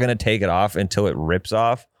I'm not going to take it off until it rips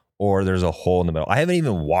off or there's a hole in the middle. I haven't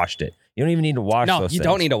even washed it. You don't even need to wash those things. No, you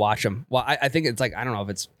don't need to wash them. Well, I think it's like, I don't know if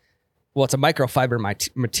it's a microfiber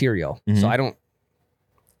material. So I think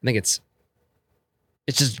it's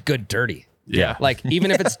just good dirty. Yeah. Like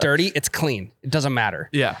even if it's dirty, it's clean. It doesn't matter.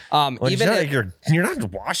 Yeah. Even if you're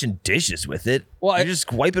not washing dishes with it. Well, you're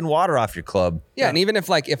just wiping water off your club. Yeah. And even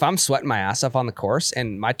if I'm sweating my ass off on the course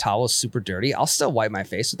and my towel is super dirty, I'll still wipe my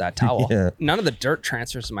face with that towel. Yeah. None of the dirt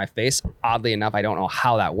transfers to my face. Oddly enough, I don't know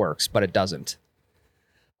how that works, but it doesn't.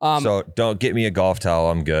 So don't get me a golf towel.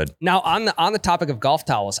 I'm good. Now on the topic of golf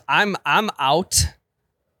towels, I'm out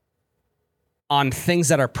on things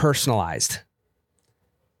that are personalized.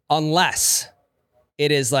 Unless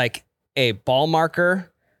it is like a ball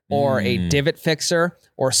marker or a divot fixer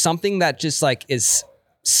or something that just like is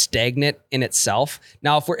stagnant in itself.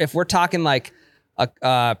 Now, if we're talking like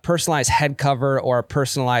a personalized head cover or a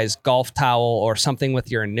personalized golf towel or something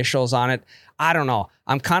with your initials on it, I don't know.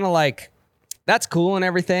 I'm kind of like, that's cool and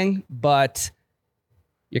everything, but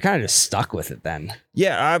you're kind of just stuck with it then.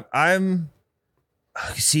 Yeah, I'm.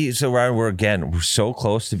 See, so Ryan, we're so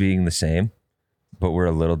close to being the same, but we're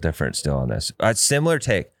a little different still on this. Similar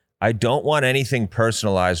take. I don't want anything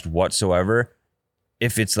personalized whatsoever.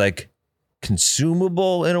 If it's like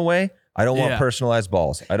consumable in a way, I don't want personalized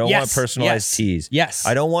balls. I don't want personalized tees. Yes.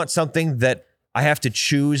 I don't want something that I have to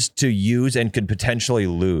choose to use and could potentially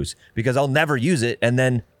lose because I'll never use it. And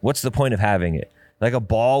then what's the point of having it? Like a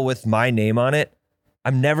ball with my name on it,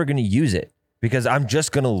 I'm never going to use it because I'm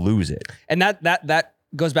just going to lose it. And that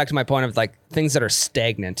goes back to my point of like things that are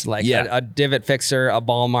stagnant, like a divot fixer, a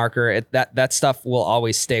ball marker, that stuff will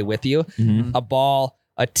always stay with you. Mm-hmm. A ball,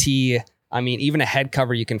 a tee, I mean, even a head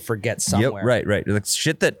cover you can forget somewhere. Yep, right. Like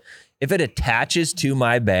shit that if it attaches to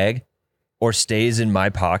my bag or stays in my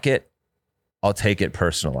pocket, I'll take it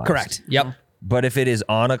personalized. Correct. Yep. But if it is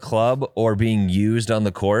on a club or being used on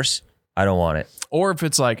the course, I don't want it. Or if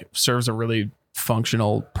it's like serves a really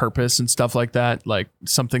functional purpose and stuff like that, like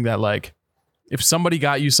something that like if somebody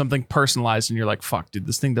got you something personalized and you're like, fuck, dude,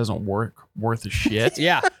 this thing doesn't work worth a shit.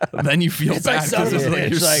 Yeah. Then you feel bad because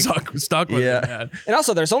you're stuck with it, man. And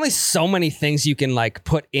also there's only so many things you can like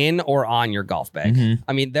put in or on your golf bag. Mm-hmm.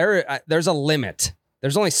 I mean, there's a limit.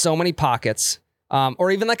 There's only so many pockets.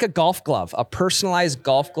 Or even like a golf glove, a personalized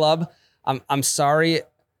golf glove. I'm sorry,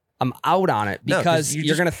 I'm out on it because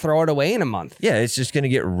you're going to throw it away in a month. Yeah, it's just going to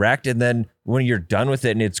get wrecked. And then when you're done with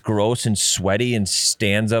it and it's gross and sweaty and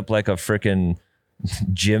stands up like a freaking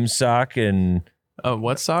gym sock and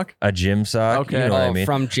What sock? a gym sock. Okay. You know what I mean?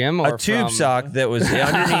 From gym or a tube from... sock that was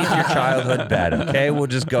underneath your childhood bed. Okay, we'll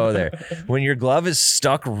just go there. When your glove is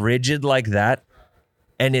stuck rigid like that,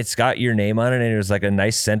 and it's got your name on it, and it was like a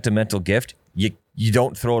nice sentimental gift, you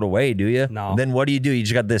don't throw it away, do you? No. Then what do? You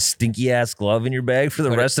just got this stinky ass glove in your bag for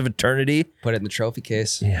the rest of eternity. Put it in the trophy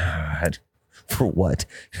case. Yeah. For what?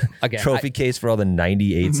 Again, Trophy case for all the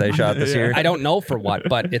 98s I shot this year. I don't know for what,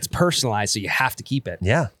 but it's personalized, so you have to keep it.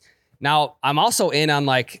 Yeah. Now, I'm also in on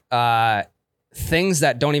like things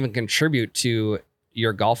that don't even contribute to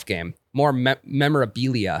your golf game, more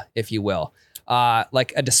memorabilia, if you will,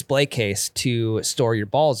 like a display case to store your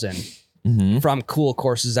balls in from cool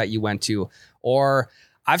courses that you went to. Or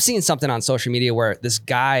I've seen something on social media where this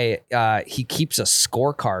guy, he keeps a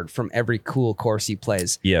scorecard from every cool course he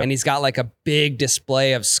plays. Yeah. And he's got like a big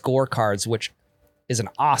display of scorecards, which is an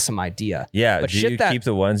awesome idea. Yeah. But Do you keep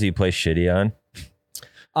the ones you play shitty on?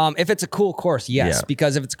 If it's a cool course, yes. Yeah.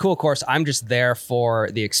 Because if it's a cool course, I'm just there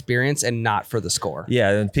for the experience and not for the score.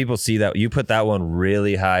 Yeah, and people see that you put that one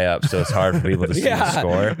really high up, so it's hard for people to see the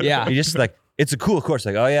score. Yeah. You just like, it's a cool course.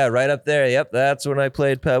 Like, oh yeah, right up there. Yep, that's when I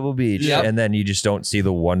played Pebble Beach. Yep. And then you just don't see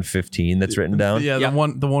the 115 that's written down. Yeah, Yep.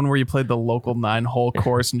 the one where you played the local 9-hole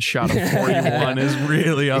course and shot a 41 is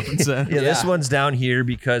really up and set. Yeah, this one's down here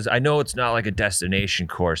because I know it's not like a destination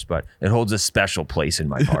course, but it holds a special place in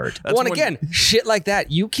my heart. Well, and again, shit like that,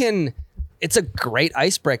 it's a great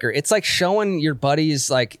icebreaker. It's like showing your buddies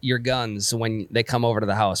like your guns when they come over to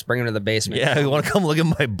the house. Bring them to the basement. Yeah, you want to come look at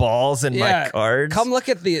my balls and my cards? Come look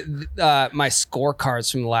at my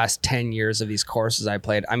scorecards from the last 10 years of these courses I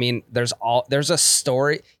played. I mean, there's a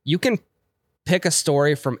story. You can pick a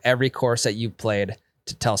story from every course that you played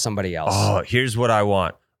to tell somebody else. Oh, here's what I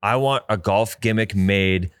want. I want a golf gimmick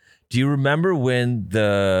made. Do you remember when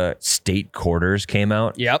the state quarters came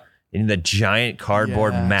out? Yep. In the giant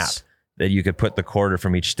cardboard map that you could put the quarter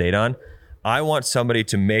from each state on. I want somebody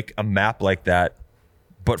to make a map like that,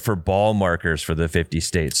 but for ball markers for the 50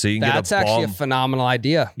 states. So you can That's actually a phenomenal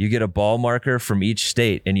idea. You get a ball marker from each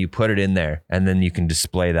state and you put it in there, and then you can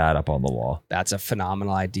display that up on the wall. That's a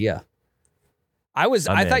phenomenal idea. I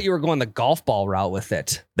thought you were going the golf ball route with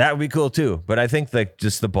it. That would be cool too. But I think like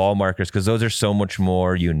just the ball markers, because those are so much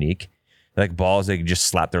more unique. Like balls, they can just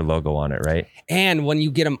slap their logo on it, right? And when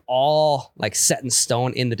you get them all like set in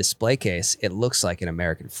stone in the display case, it looks like an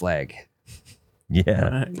American flag.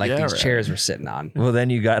 Yeah. Like these chairs we're sitting on. Well, then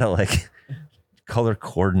you got to like color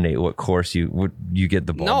coordinate what course you get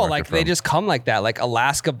the ball marker like from. they just come like that. Like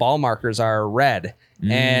Alaska ball markers are red.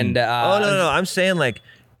 And no. I'm saying like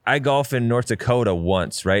I golf in North Dakota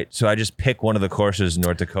once, right? So I just pick one of the courses in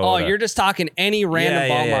North Dakota. Oh, you're just talking any random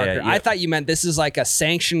ball marker. Yeah. I thought you meant this is like a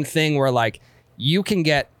sanctioned thing where like you can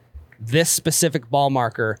get this specific ball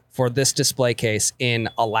marker for this display case in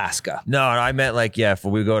Alaska. No, I meant like, if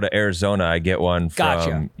we go to Arizona, I get one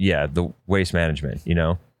from, the Waste Management, you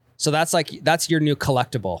know? So that's your new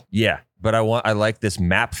collectible. Yeah, but I like this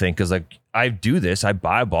map thing because like I do this. I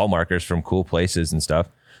buy ball markers from cool places and stuff,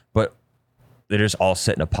 but they just all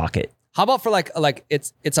sit in a pocket. How about for like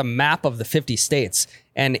it's a map of the 50 states,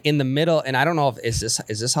 and in the middle, and I don't know if is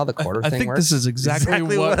this how the quarter thing works? I think this is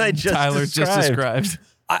exactly what I just Tyler just described.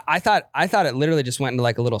 I thought it literally just went into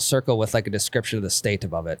like a little circle with like a description of the state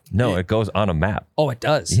above it. No, it goes on a map. Oh, it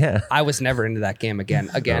does. Yeah. I was never into that game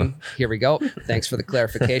again. Here we go. Thanks for the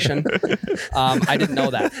clarification. I didn't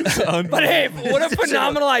know that. But hey, what a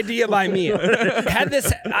phenomenal idea by me. Had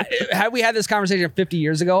we had this conversation 50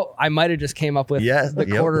 years ago, I might have just came up with the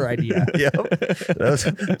quarter idea.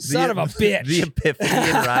 Yep. Son of a bitch. The epiphany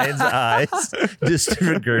in Ryan's eyes just to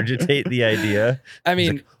regurgitate the idea. I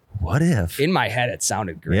mean, what if? In my head, it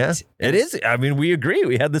sounded great. Yeah, it is. I mean, we agree.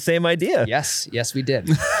 We had the same idea. Yes, we did.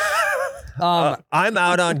 I'm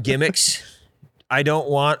out on gimmicks. I don't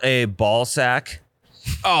want a ball sack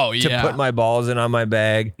to put my balls in on my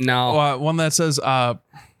bag. No. One that says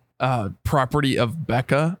property of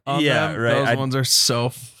Becca on them. Right. Those ones are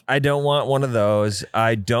so... I don't want one of those.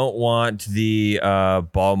 I don't want the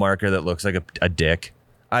ball marker that looks like a dick.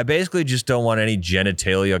 I basically just don't want any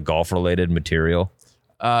genitalia golf-related material.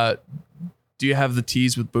 Do you have the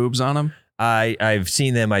tees with boobs on them? I've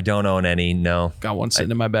seen them. I don't own any. No. Got one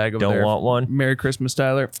sitting in my bag over there. Don't want one. Merry Christmas,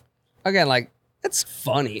 Tyler. Again, like, it's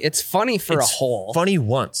funny. It's funny for a whole. Funny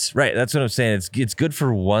once. Right. That's what I'm saying. It's good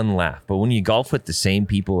for one laugh. But when you golf with the same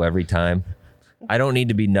people every time, I don't need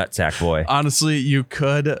to be nutsack boy. Honestly, you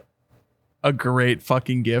could. A great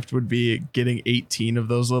fucking gift would be getting 18 of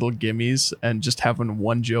those little gimmies and just having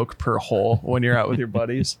one joke per hole when you're out with your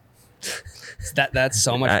buddies. That's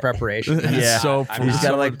so much prepreration. Yeah. So You just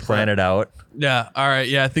gotta like plan it out. Yeah. All right.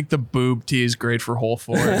 Yeah. I think the boob tee is great for hole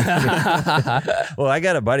 4. Well, I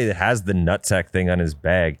got a buddy that has the nutsack thing on his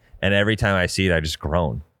bag, and every time I see it, I just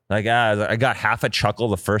groan. Like, I got half a chuckle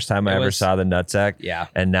the first time I ever saw the nutsack. Yeah.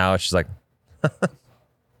 And now it's just like,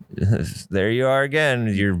 there you are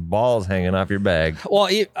again, your balls hanging off your bag. Well,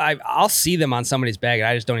 I'll see them on somebody's bag, and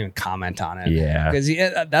I just don't even comment on it. Yeah. Because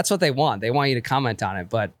that's what they want. They want you to comment on it,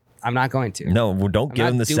 but I'm not going to. No, well, don't give not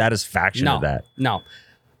them the satisfaction of that. No.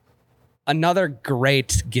 Another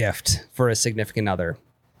great gift for a significant other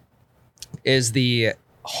is the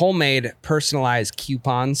homemade personalized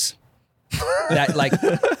coupons that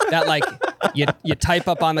you type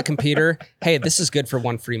up on the computer. Hey, this is good for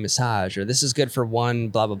one free massage, or this is good for one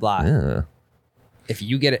blah blah blah. Yeah. If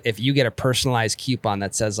you get a personalized coupon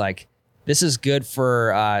that says like, this is good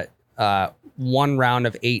for one round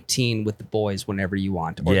of 18 with the boys whenever you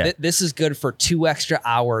want, or this is good for 2 extra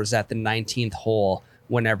hours at the 19th hole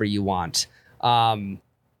whenever you want.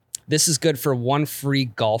 This is good for one free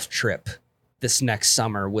golf trip this next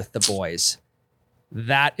summer with the boys.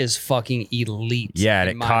 That is fucking elite. Yeah,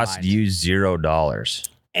 and it costs you $0.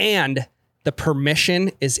 And the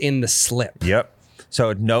permission is in the slip. Yep.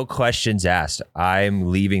 So no questions asked. I'm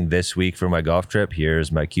leaving this week for my golf trip. Here's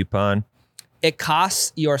my coupon. It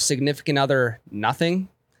costs your significant other nothing.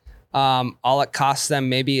 All it costs them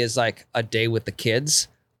maybe is like a day with the kids,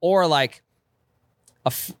 or like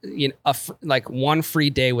like one free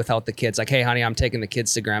day without the kids. Like, hey, honey, I'm taking the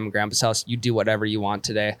kids to Grandma and Grandpa's house. You do whatever you want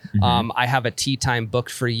today. Mm-hmm. I have a tea time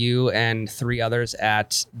booked for you and 3 others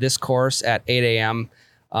at this course at 8 a.m.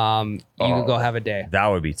 You can go have a day. That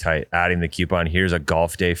would be tight. Adding the coupon. Here's a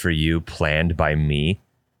golf day for you planned by me.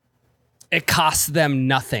 It costs them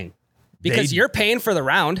nothing because you're paying for the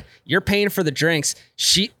round. You're paying for the drinks.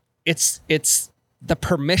 It's the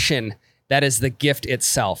permission that is the gift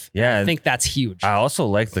itself. Yeah. I think that's huge. I also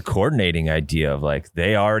like the coordinating idea of like,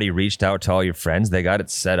 they already reached out to all your friends. They got it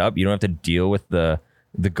set up. You don't have to deal with the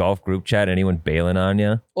golf group chat, anyone bailing on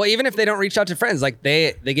you. Well, even if they don't reach out to friends, like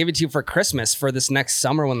they give it to you for Christmas for this next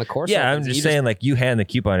summer when the course Yeah, opens. I'm just saying, like, you hand the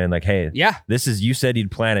coupon in, like, hey, Yeah. this is, you said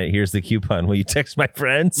you'd plan it. Here's the coupon. Will you text my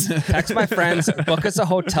friends? Text my friends, book us a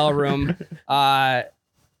hotel room,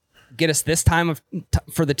 get us this time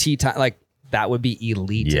for the tea time. Like, that would be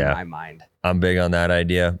elite in my mind. I'm big on that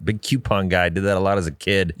idea. Big coupon guy. Did that a lot as a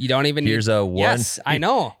kid. You don't even Here's a one. Yes, I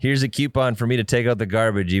know. Here's a coupon for me to take out the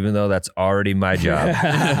garbage, even though that's already my job.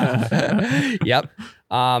 Yep.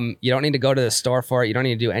 You don't need to go to the store for it. You don't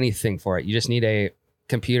need to do anything for it. You just need a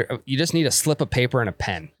computer. You just need a slip of paper and a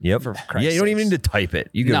pen. Yep. For Yeah, Christ's you don't even sakes. need to type it.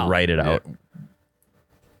 You can write it out.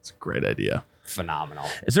 It's a great idea. Phenomenal.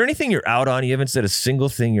 Is there anything you're out on? You haven't said a single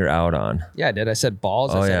thing you're out on. Yeah, I did. I said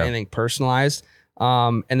balls. Oh, I said yeah. anything personalized.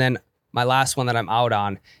 And then my last one that I'm out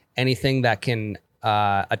on, anything that can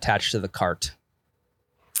attach to the cart.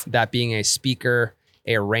 That being a speaker,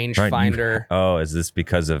 a rangefinder. Oh, is this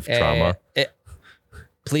because of trauma?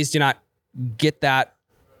 Please do not get that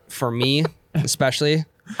for me, especially.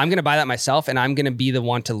 I'm going to buy that myself, and I'm going to be the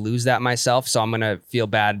one to lose that myself. So I'm going to feel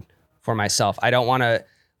bad for myself. I don't want to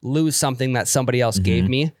lose something that somebody else gave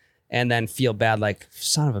me and then feel bad like,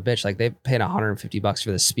 son of a bitch, like they paid $150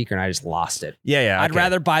 for this speaker and I just lost it. Yeah. I'd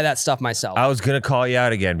rather buy that stuff myself. I was going to call you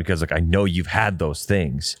out again because like I know you've had those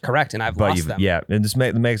things. Correct. And I've lost them. Yeah. And this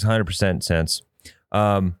makes 100% sense.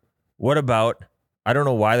 What about, I don't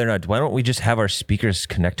know why don't we just have our speakers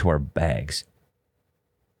connect to our bags?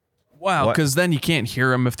 Wow, because then you can't hear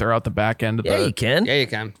them if they're out the back end of Yeah, the... you can. Yeah, you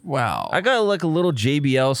can. Wow. I got like a little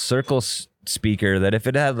JBL circle speaker that if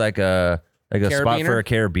it had like a spot for a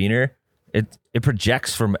carabiner, it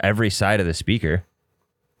projects from every side of the speaker.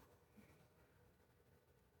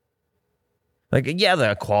 Like, yeah,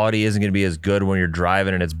 the quality isn't going to be as good when you're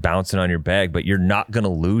driving and it's bouncing on your bag, but you're not going to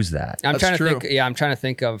lose that. I'm trying to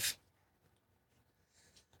think of,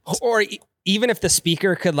 or even if the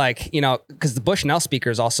speaker could like, because the Bushnell speaker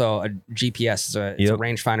is also a GPS, it's a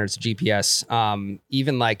rangefinder, it's a GPS.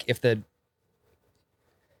 Even like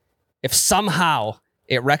if somehow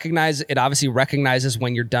it obviously recognizes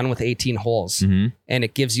when you're done with 18 holes and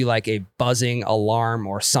it gives you like a buzzing alarm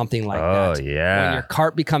or something like that. Oh yeah. When your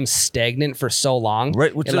cart becomes stagnant for so long,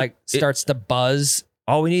 Right, it starts to buzz.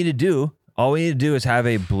 All we need to do is have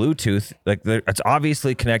a Bluetooth, like it's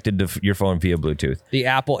obviously connected to your phone via Bluetooth. The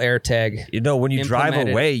Apple AirTag. When you drive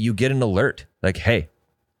implemented. away, you get an alert like, hey,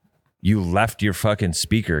 you left your fucking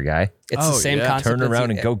speaker, guy. It's the same concept. Turn around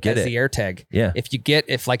and go get as it. The AirTag. Yeah.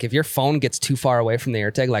 If your phone gets too far away from the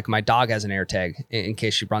AirTag, like my dog has an AirTag in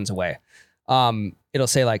case she runs away. it'll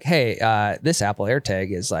say like, hey, this Apple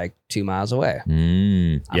AirTag is like 2 miles away.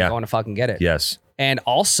 I'm going to fucking get it. Yes. And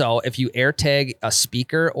also, if you AirTag a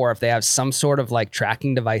speaker or if they have some sort of like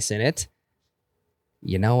tracking device in it,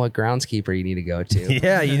 you know what groundskeeper you need to go to.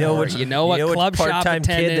 Yeah, you know what club shop part-time kid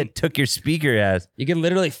attendant that took your speaker has. You can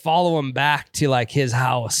literally follow him back to like his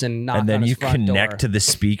house and knock And then on his you front connect door. to the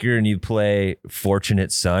speaker and you play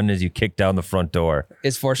Fortunate Son as you kick down the front door.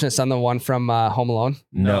 Is Fortunate Son the one from Home Alone?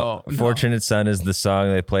 No. Fortunate Son is the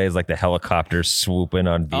song they play is like the helicopter swooping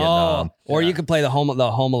on Vietnam. Or you could play the Home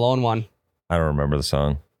Alone one. I don't remember the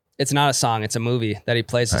song. It's not a song. It's a movie that he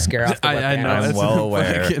plays to scare off the wet I know. bandits. I'm well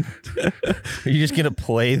aware. Are you just going to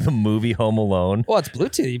play the movie Home Alone? Well, it's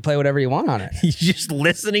Bluetooth. You play whatever you want on it. You're just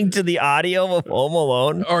listening to the audio of Home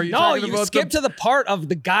Alone? Or are you No, talking you about skip to the part of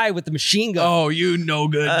the guy with the machine gun. Oh, you no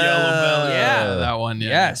good yellow belly. yeah. That one. Yeah.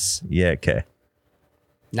 Yes. Yeah, okay.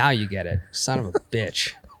 Now you get it. Son of a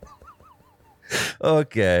bitch.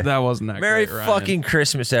 Okay. That wasn't that Merry great, Ryan. fucking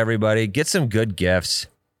Christmas, everybody. Get some good gifts.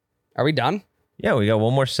 Are we done? Yeah, we got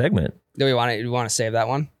one more segment. Do we want to save that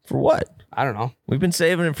one? For what? I don't know. We've been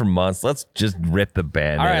saving it for months. Let's just rip the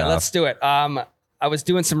band-aid All right, off. let's do it. I was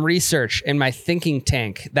doing some research in my thinking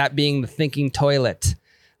tank, that being the thinking toilet.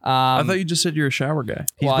 I thought you just said you're a shower guy.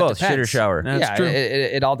 He's well, it both, shit or depends. shower. That's yeah, true.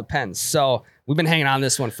 It all depends. So we've been hanging on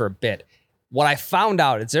this one for a bit. What I found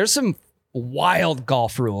out is there's some wild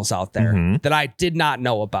golf rules out there that I did not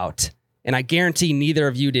know about. And I guarantee neither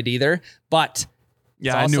of you did either. But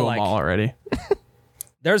Yeah, it's I also knew them like- all already.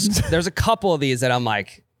 there's a couple of these that I'm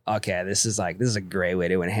like, okay, this is a great way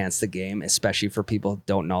to enhance the game, especially for people who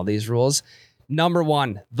don't know these rules. Number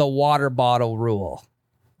one, the water bottle rule.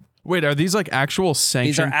 Wait, are these like actual sanctioned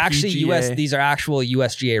These are actually PGA? These are actual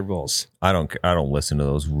USGA rules. I don't listen to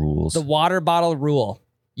those rules. The water bottle rule.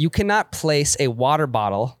 You cannot place a water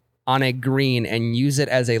bottle on a green and use it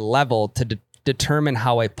as a level to determine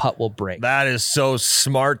how a putt will break. That is so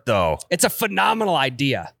smart, though. It's a phenomenal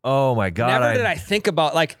idea. Oh my god! Never did I think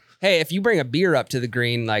about like, hey, if you bring a beer up to the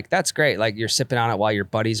green, like that's great. Like you're sipping on it while your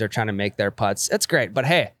buddies are trying to make their putts. That's great. But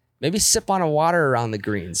hey, maybe sip on a water around the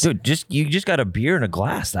greens. Dude, you just got a beer in a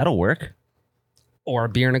glass. That'll work. Or a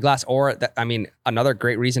beer in a glass. Or another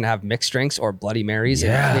great reason to have mixed drinks or Bloody Marys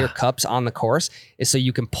Yeah. and clear cups on the course is so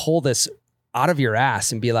you can pull this out of your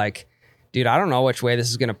ass and be like, dude, I don't know which way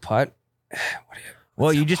this is gonna putt.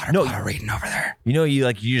 Well, you just no. reading over there. You know,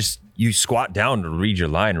 you squat down to read your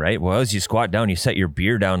line, right? Well, as you squat down, you set your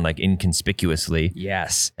beer down like inconspicuously,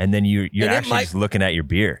 Yes. and then you're And it actually might- just looking at your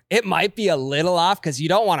beer. It might be a little off because you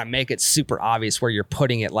don't want to make it super obvious where you're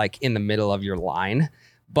putting it like in the middle of your line.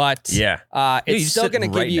 But Yeah. it's you still sit going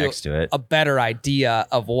to right give you next to it. a better idea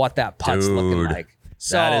of what that putt's looking Dude, like.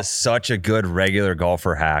 So that is such a good regular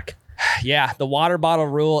golfer hack, yeah, the water bottle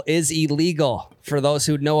rule is illegal for those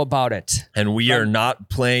who know about it. and we are not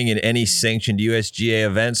playing in any sanctioned USGA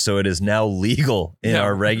events, so it is now legal in Yeah,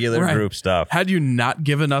 our regular right. group stuff. Had you not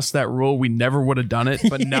given us that rule, we never would have done it.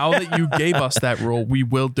 But now that you gave us that rule, we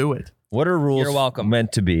will do it. What are rules You're welcome.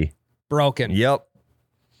 meant to be? Broken. Yep.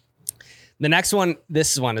 The next one,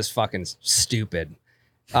 this one is fucking stupid,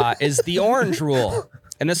 is the orange rule.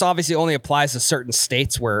 And this obviously only applies to certain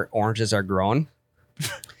states where oranges are grown.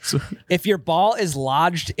 If your ball is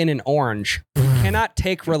lodged in an orange, you cannot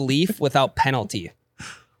take relief without penalty.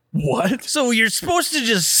 What? So you're supposed to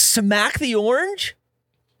just smack the orange?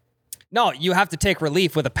 No, you have to take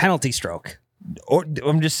relief with a penalty stroke. Or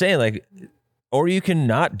I'm just saying, like, or you can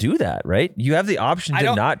not do that, right? You have the option I to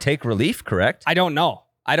don't- not take relief, correct? I don't know.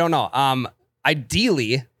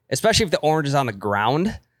 Ideally, especially if the orange is on the ground,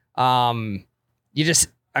 you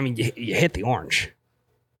hit the orange.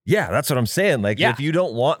 Yeah, that's what I'm saying. Like, Yeah. if you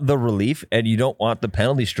don't want the relief and you don't want the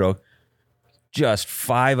penalty stroke, just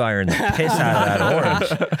 5-iron the piss out of that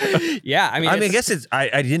orange. Yeah, I guess it's.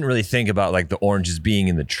 I didn't really think about like the oranges being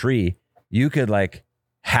in the tree. You could like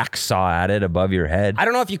hacksaw at it above your head. I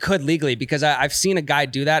don't know if you could legally because I've seen a guy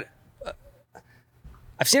do that.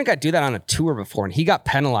 I've seen a guy do that on a tour before, and he got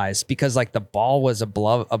penalized because like the ball was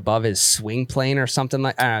above his swing plane or something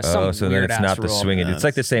like. Some So then weird it's ass not the rule. swinging. It's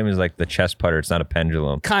like the same as like the chess putter. It's not a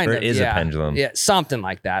pendulum. Kind Or of, it is yeah. a pendulum. Yeah, something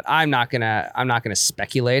like that. I'm not gonna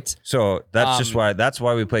speculate. So that's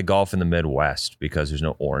why we play golf in the Midwest, because there's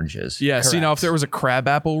no oranges. Yeah. See, now if Correct. there was a crab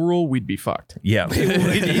apple rule, we'd be fucked. Yeah.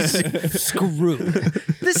 Screwed.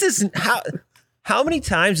 This isn't how many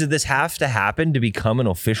times did this have to happen to become an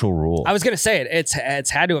official rule? I was gonna say it. It's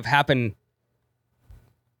had to have happened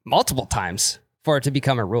multiple times for it to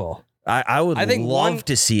become a rule. I would I think love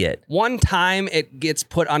to see it. One time it gets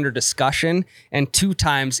put under discussion, and 2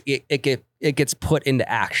 times it gets put into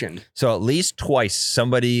action. So at least twice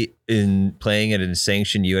somebody in playing at a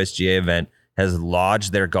sanctioned USGA event has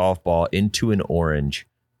lodged their golf ball into an orange.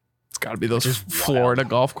 It's got to be those Florida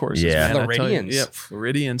golf courses. Yeah. Man, I tell you. Floridians. Yep,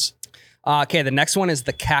 Floridians. Okay, the next one is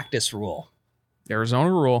the cactus rule.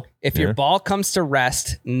 Arizona rule. If your ball comes to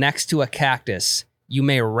rest next to a cactus, you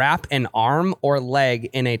may wrap an arm or leg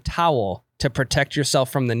in a towel to protect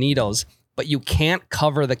yourself from the needles, but you can't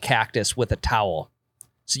cover the cactus with a towel.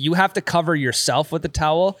 So you have to cover yourself with a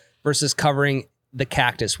towel versus covering the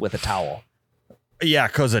cactus with a towel. Yeah,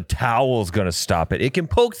 because a towel's going to stop it. It can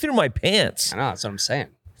poke through my pants. I know, that's what I'm saying.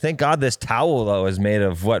 Thank God this towel, though, is made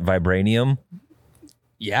of what? Vibranium?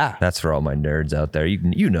 Yeah. That's for all my nerds out there.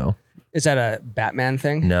 You know. Is that a Batman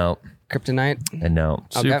thing? No. Kryptonite? And no.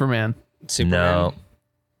 Okay. Superman. Superman? No.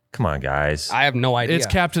 Come on, guys. I have no idea. It's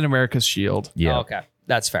Captain America's shield. Yeah. Oh, okay.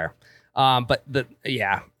 That's fair. But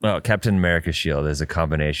Well, Captain America's shield is a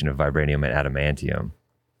combination of vibranium and adamantium.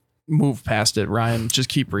 Move past it, Ryan. Just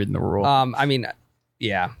keep reading the rule. I mean,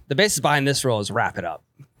 yeah. The basis behind this rule is wrap it up.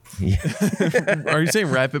 Are you saying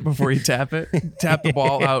wrap it before you tap it? Tap the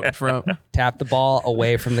ball out front. Tap the ball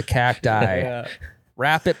away from the cacti.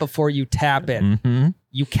 Wrap it before you tap it. Mm-hmm.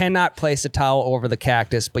 You cannot place a towel over the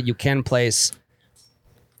cactus, but you can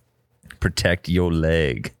Protect your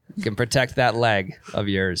leg. you can protect that leg of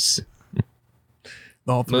yours.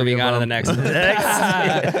 All three Moving of on to the them.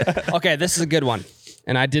 next. Okay, this is a good one.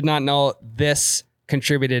 And I did not know this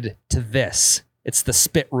contributed to this. It's the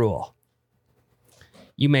spit rule.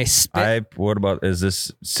 You may spit. What about, is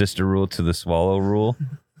this sister rule to the swallow rule?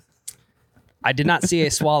 I did not see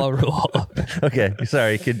a swallow rule. Okay,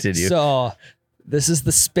 sorry, continue. So this is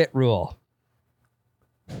the spit rule.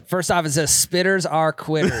 First off, it says spitters are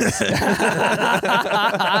quitters.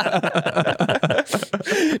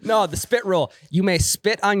 No, the spit rule. You may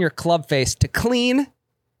spit on your club face to clean,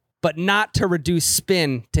 but not to reduce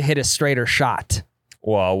spin to hit a straighter shot.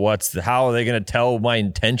 Well, how are they going to tell my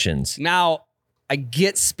intentions? Now, I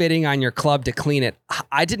get spitting on your club to clean it.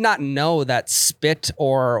 I did not know that spit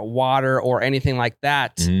or water or anything like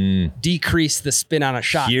that decrease the spin on a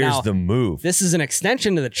shot. Here's Now, the move. this is an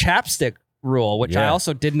extension to the chapstick rule, which I Yeah.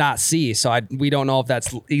 also did not see. So we don't know if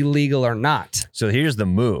that's illegal or not. So here's the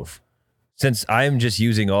move. Since I'm just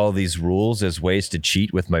using all these rules as ways to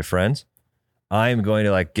cheat with my friends, I'm going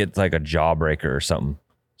to get a jawbreaker or something.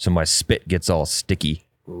 So my spit gets all sticky.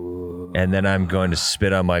 And then I'm going to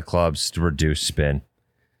spit on my clubs to reduce spin.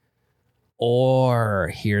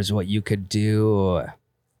 Or here's what you could do. A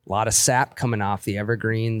lot of sap coming off the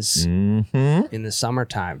evergreens Mm-hmm. in the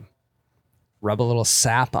summertime. Rub a little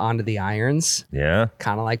sap onto the irons, Yeah.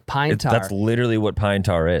 kind of like pine tar. That's literally what pine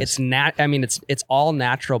tar is. It's all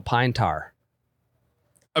natural pine tar.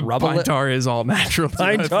 Rub a Pine li- tar is all natural.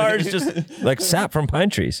 Pine tar is just like sap from pine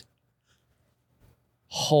trees.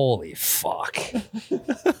 Holy fuck.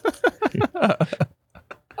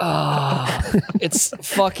 It's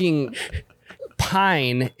fucking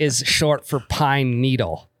pine is short for pine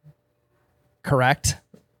needle. Correct?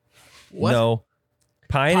 No.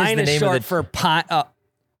 Pine is the name short of the for pine.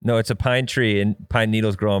 No, it's a pine tree and pine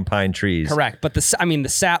needles grow on pine trees. Correct. But the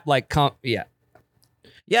sap yeah.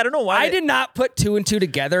 Yeah, I don't know why. I did not put two and two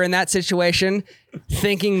together in that situation,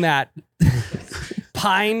 thinking that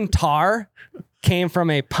pine tar came from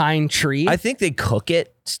a pine tree. I think they cook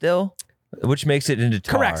it still, which makes it into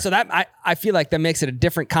tar. Correct. So that I feel like that makes it a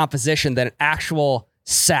different composition than an actual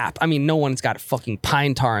sap. I mean, no one's got fucking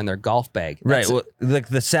pine tar in their golf bag. Right. Well, like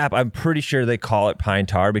the sap, I'm pretty sure they call it pine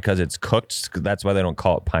tar because it's cooked. That's why they don't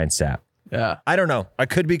call it pine sap. Yeah. I don't know. I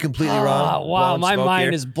could be completely wrong. Wow, Blowing my smoke mind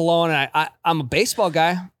here. is blown. I'm a baseball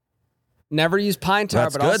guy. Never used pine tar,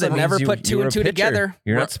 That's but good. also That never means put you two were and a two pitcher. together.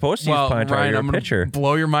 You're not supposed to use pine tar. Ryan, You're I'm a going pitcher. to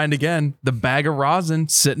blow your mind again. The bag of rosin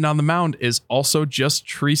sitting on the mound is also just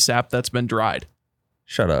tree sap that's been dried.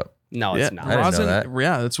 Shut up. No, Yeah, it's not. I didn't rosin. know that.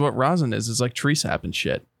 Yeah, that's what rosin is. It's like tree sap and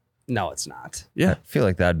shit. No, it's not. Yeah, I feel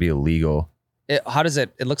like that'd be illegal. How does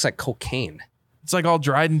it? It looks like cocaine. it's like all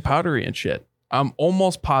dried and powdery and shit. I'm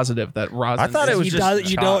almost positive that rosin. I thought it was You just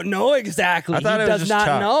you chalk. don't know exactly. I thought he it was does just not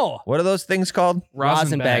chalk. know. What are those things called?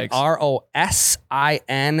 Rosin bag. bags.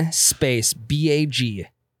 ROSIN space BAG.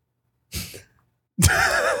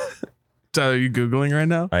 So are you Googling right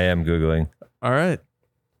now? I am Googling. All right.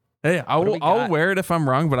 Hey, do we I'll got? wear it if I'm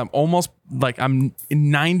wrong, but I'm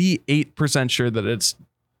 98% sure that it's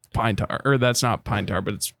pine tar, or that's not pine tar,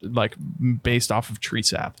 but it's like based off of tree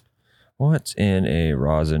sap. What's in a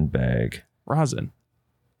rosin bag? Rosin.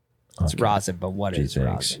 It's Okay. rosin, but what Gee, is thanks.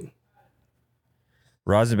 rosin?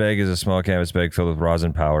 Rosin bag is a small canvas bag filled with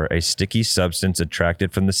rosin powder, a sticky substance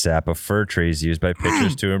extracted from the sap of fir trees used by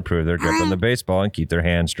pitchers to improve their grip on the baseball and keep their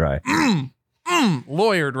hands dry.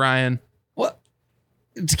 Lawyered, Ryan. What?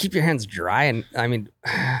 To keep your hands dry, and I mean,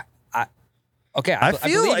 Okay, I I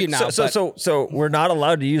feel believe like you now. so we're not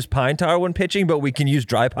allowed to use pine tar when pitching, but we can use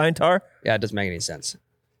dry pine tar. Yeah, it doesn't make any sense.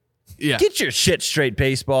 Yeah. Get your shit straight,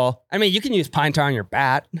 baseball. I mean, you can use pine tar on your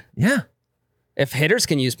bat. Yeah. If hitters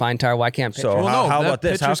can use pine tar, why can't pitchers? So Well, how that about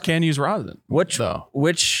this? Pitchers can use rosin. Which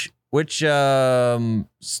is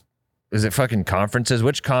it fucking conferences?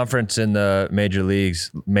 Which conference in the major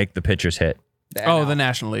leagues make the pitchers hit? The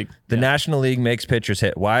National League. The National League makes pitchers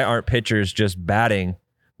hit. Why aren't pitchers just batting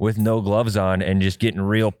with no gloves on and just getting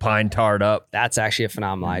real pine tarred up? That's actually a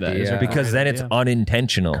phenomenal That is idea. a Because then it's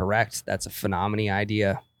unintentional. Correct. That's a phenomenal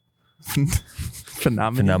idea.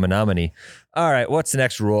 Phenomenomony. All right, what's the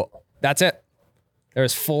next rule? That's it.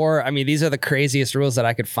 There's 4. I mean, these are the craziest rules that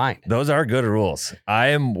I could find. Those are good rules. I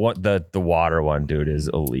am what the water one, dude, is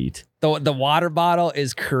elite. The water bottle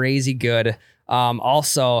is crazy good.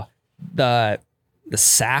 Also, the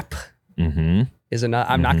sap is another.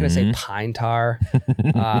 I'm not going to say pine tar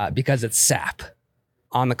because it's sap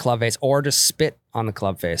on the club face, or just spit on the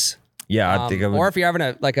club face. Yeah, I think I would. Or if you're having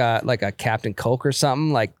a Captain Coke or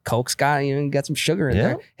something, like Coke's got, you can get some sugar in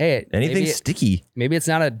there. Hey, anything sticky. Maybe it's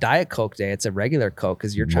not a Diet Coke day; it's a regular Coke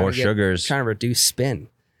because you're trying More sugars, trying to reduce spin.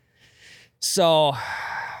 So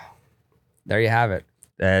there you have it.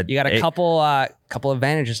 You got a couple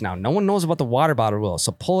advantages now. No one knows about the water bottle rule,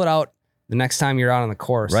 so pull it out the next time you're out on the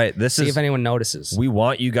course. Right. See if anyone notices. We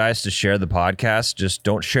want you guys to share the podcast. Just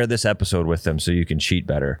don't share this episode with them so you can cheat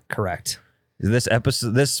better. Correct.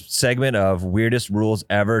 This segment of weirdest rules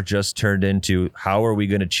ever just turned into how are we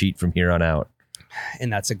going to cheat from here on out?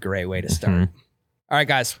 And that's a great way to start. All right,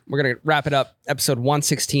 guys, we're going to wrap it up. Episode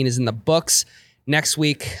 116 is in the books. Next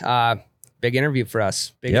week, big interview for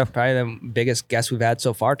us. Probably the biggest guest we've had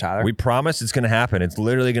so far, Tyler. We promise it's going to happen. It's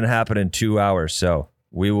literally going to happen in 2 hours. So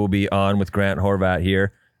we will be on with Grant Horvat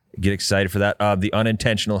here. Get excited for that. The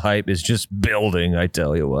unintentional hype is just building, I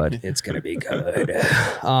tell you what. It's going to be good.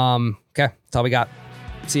 Okay, that's all we got.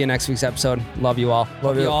 See you next week's episode. Love you all.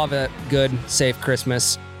 Love you all. Have a good, safe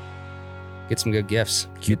Christmas. Get some good gifts.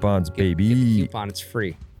 Coupons, baby. Get the coupon. It's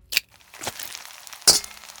free.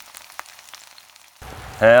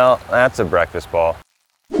 Hell, that's a breakfast ball.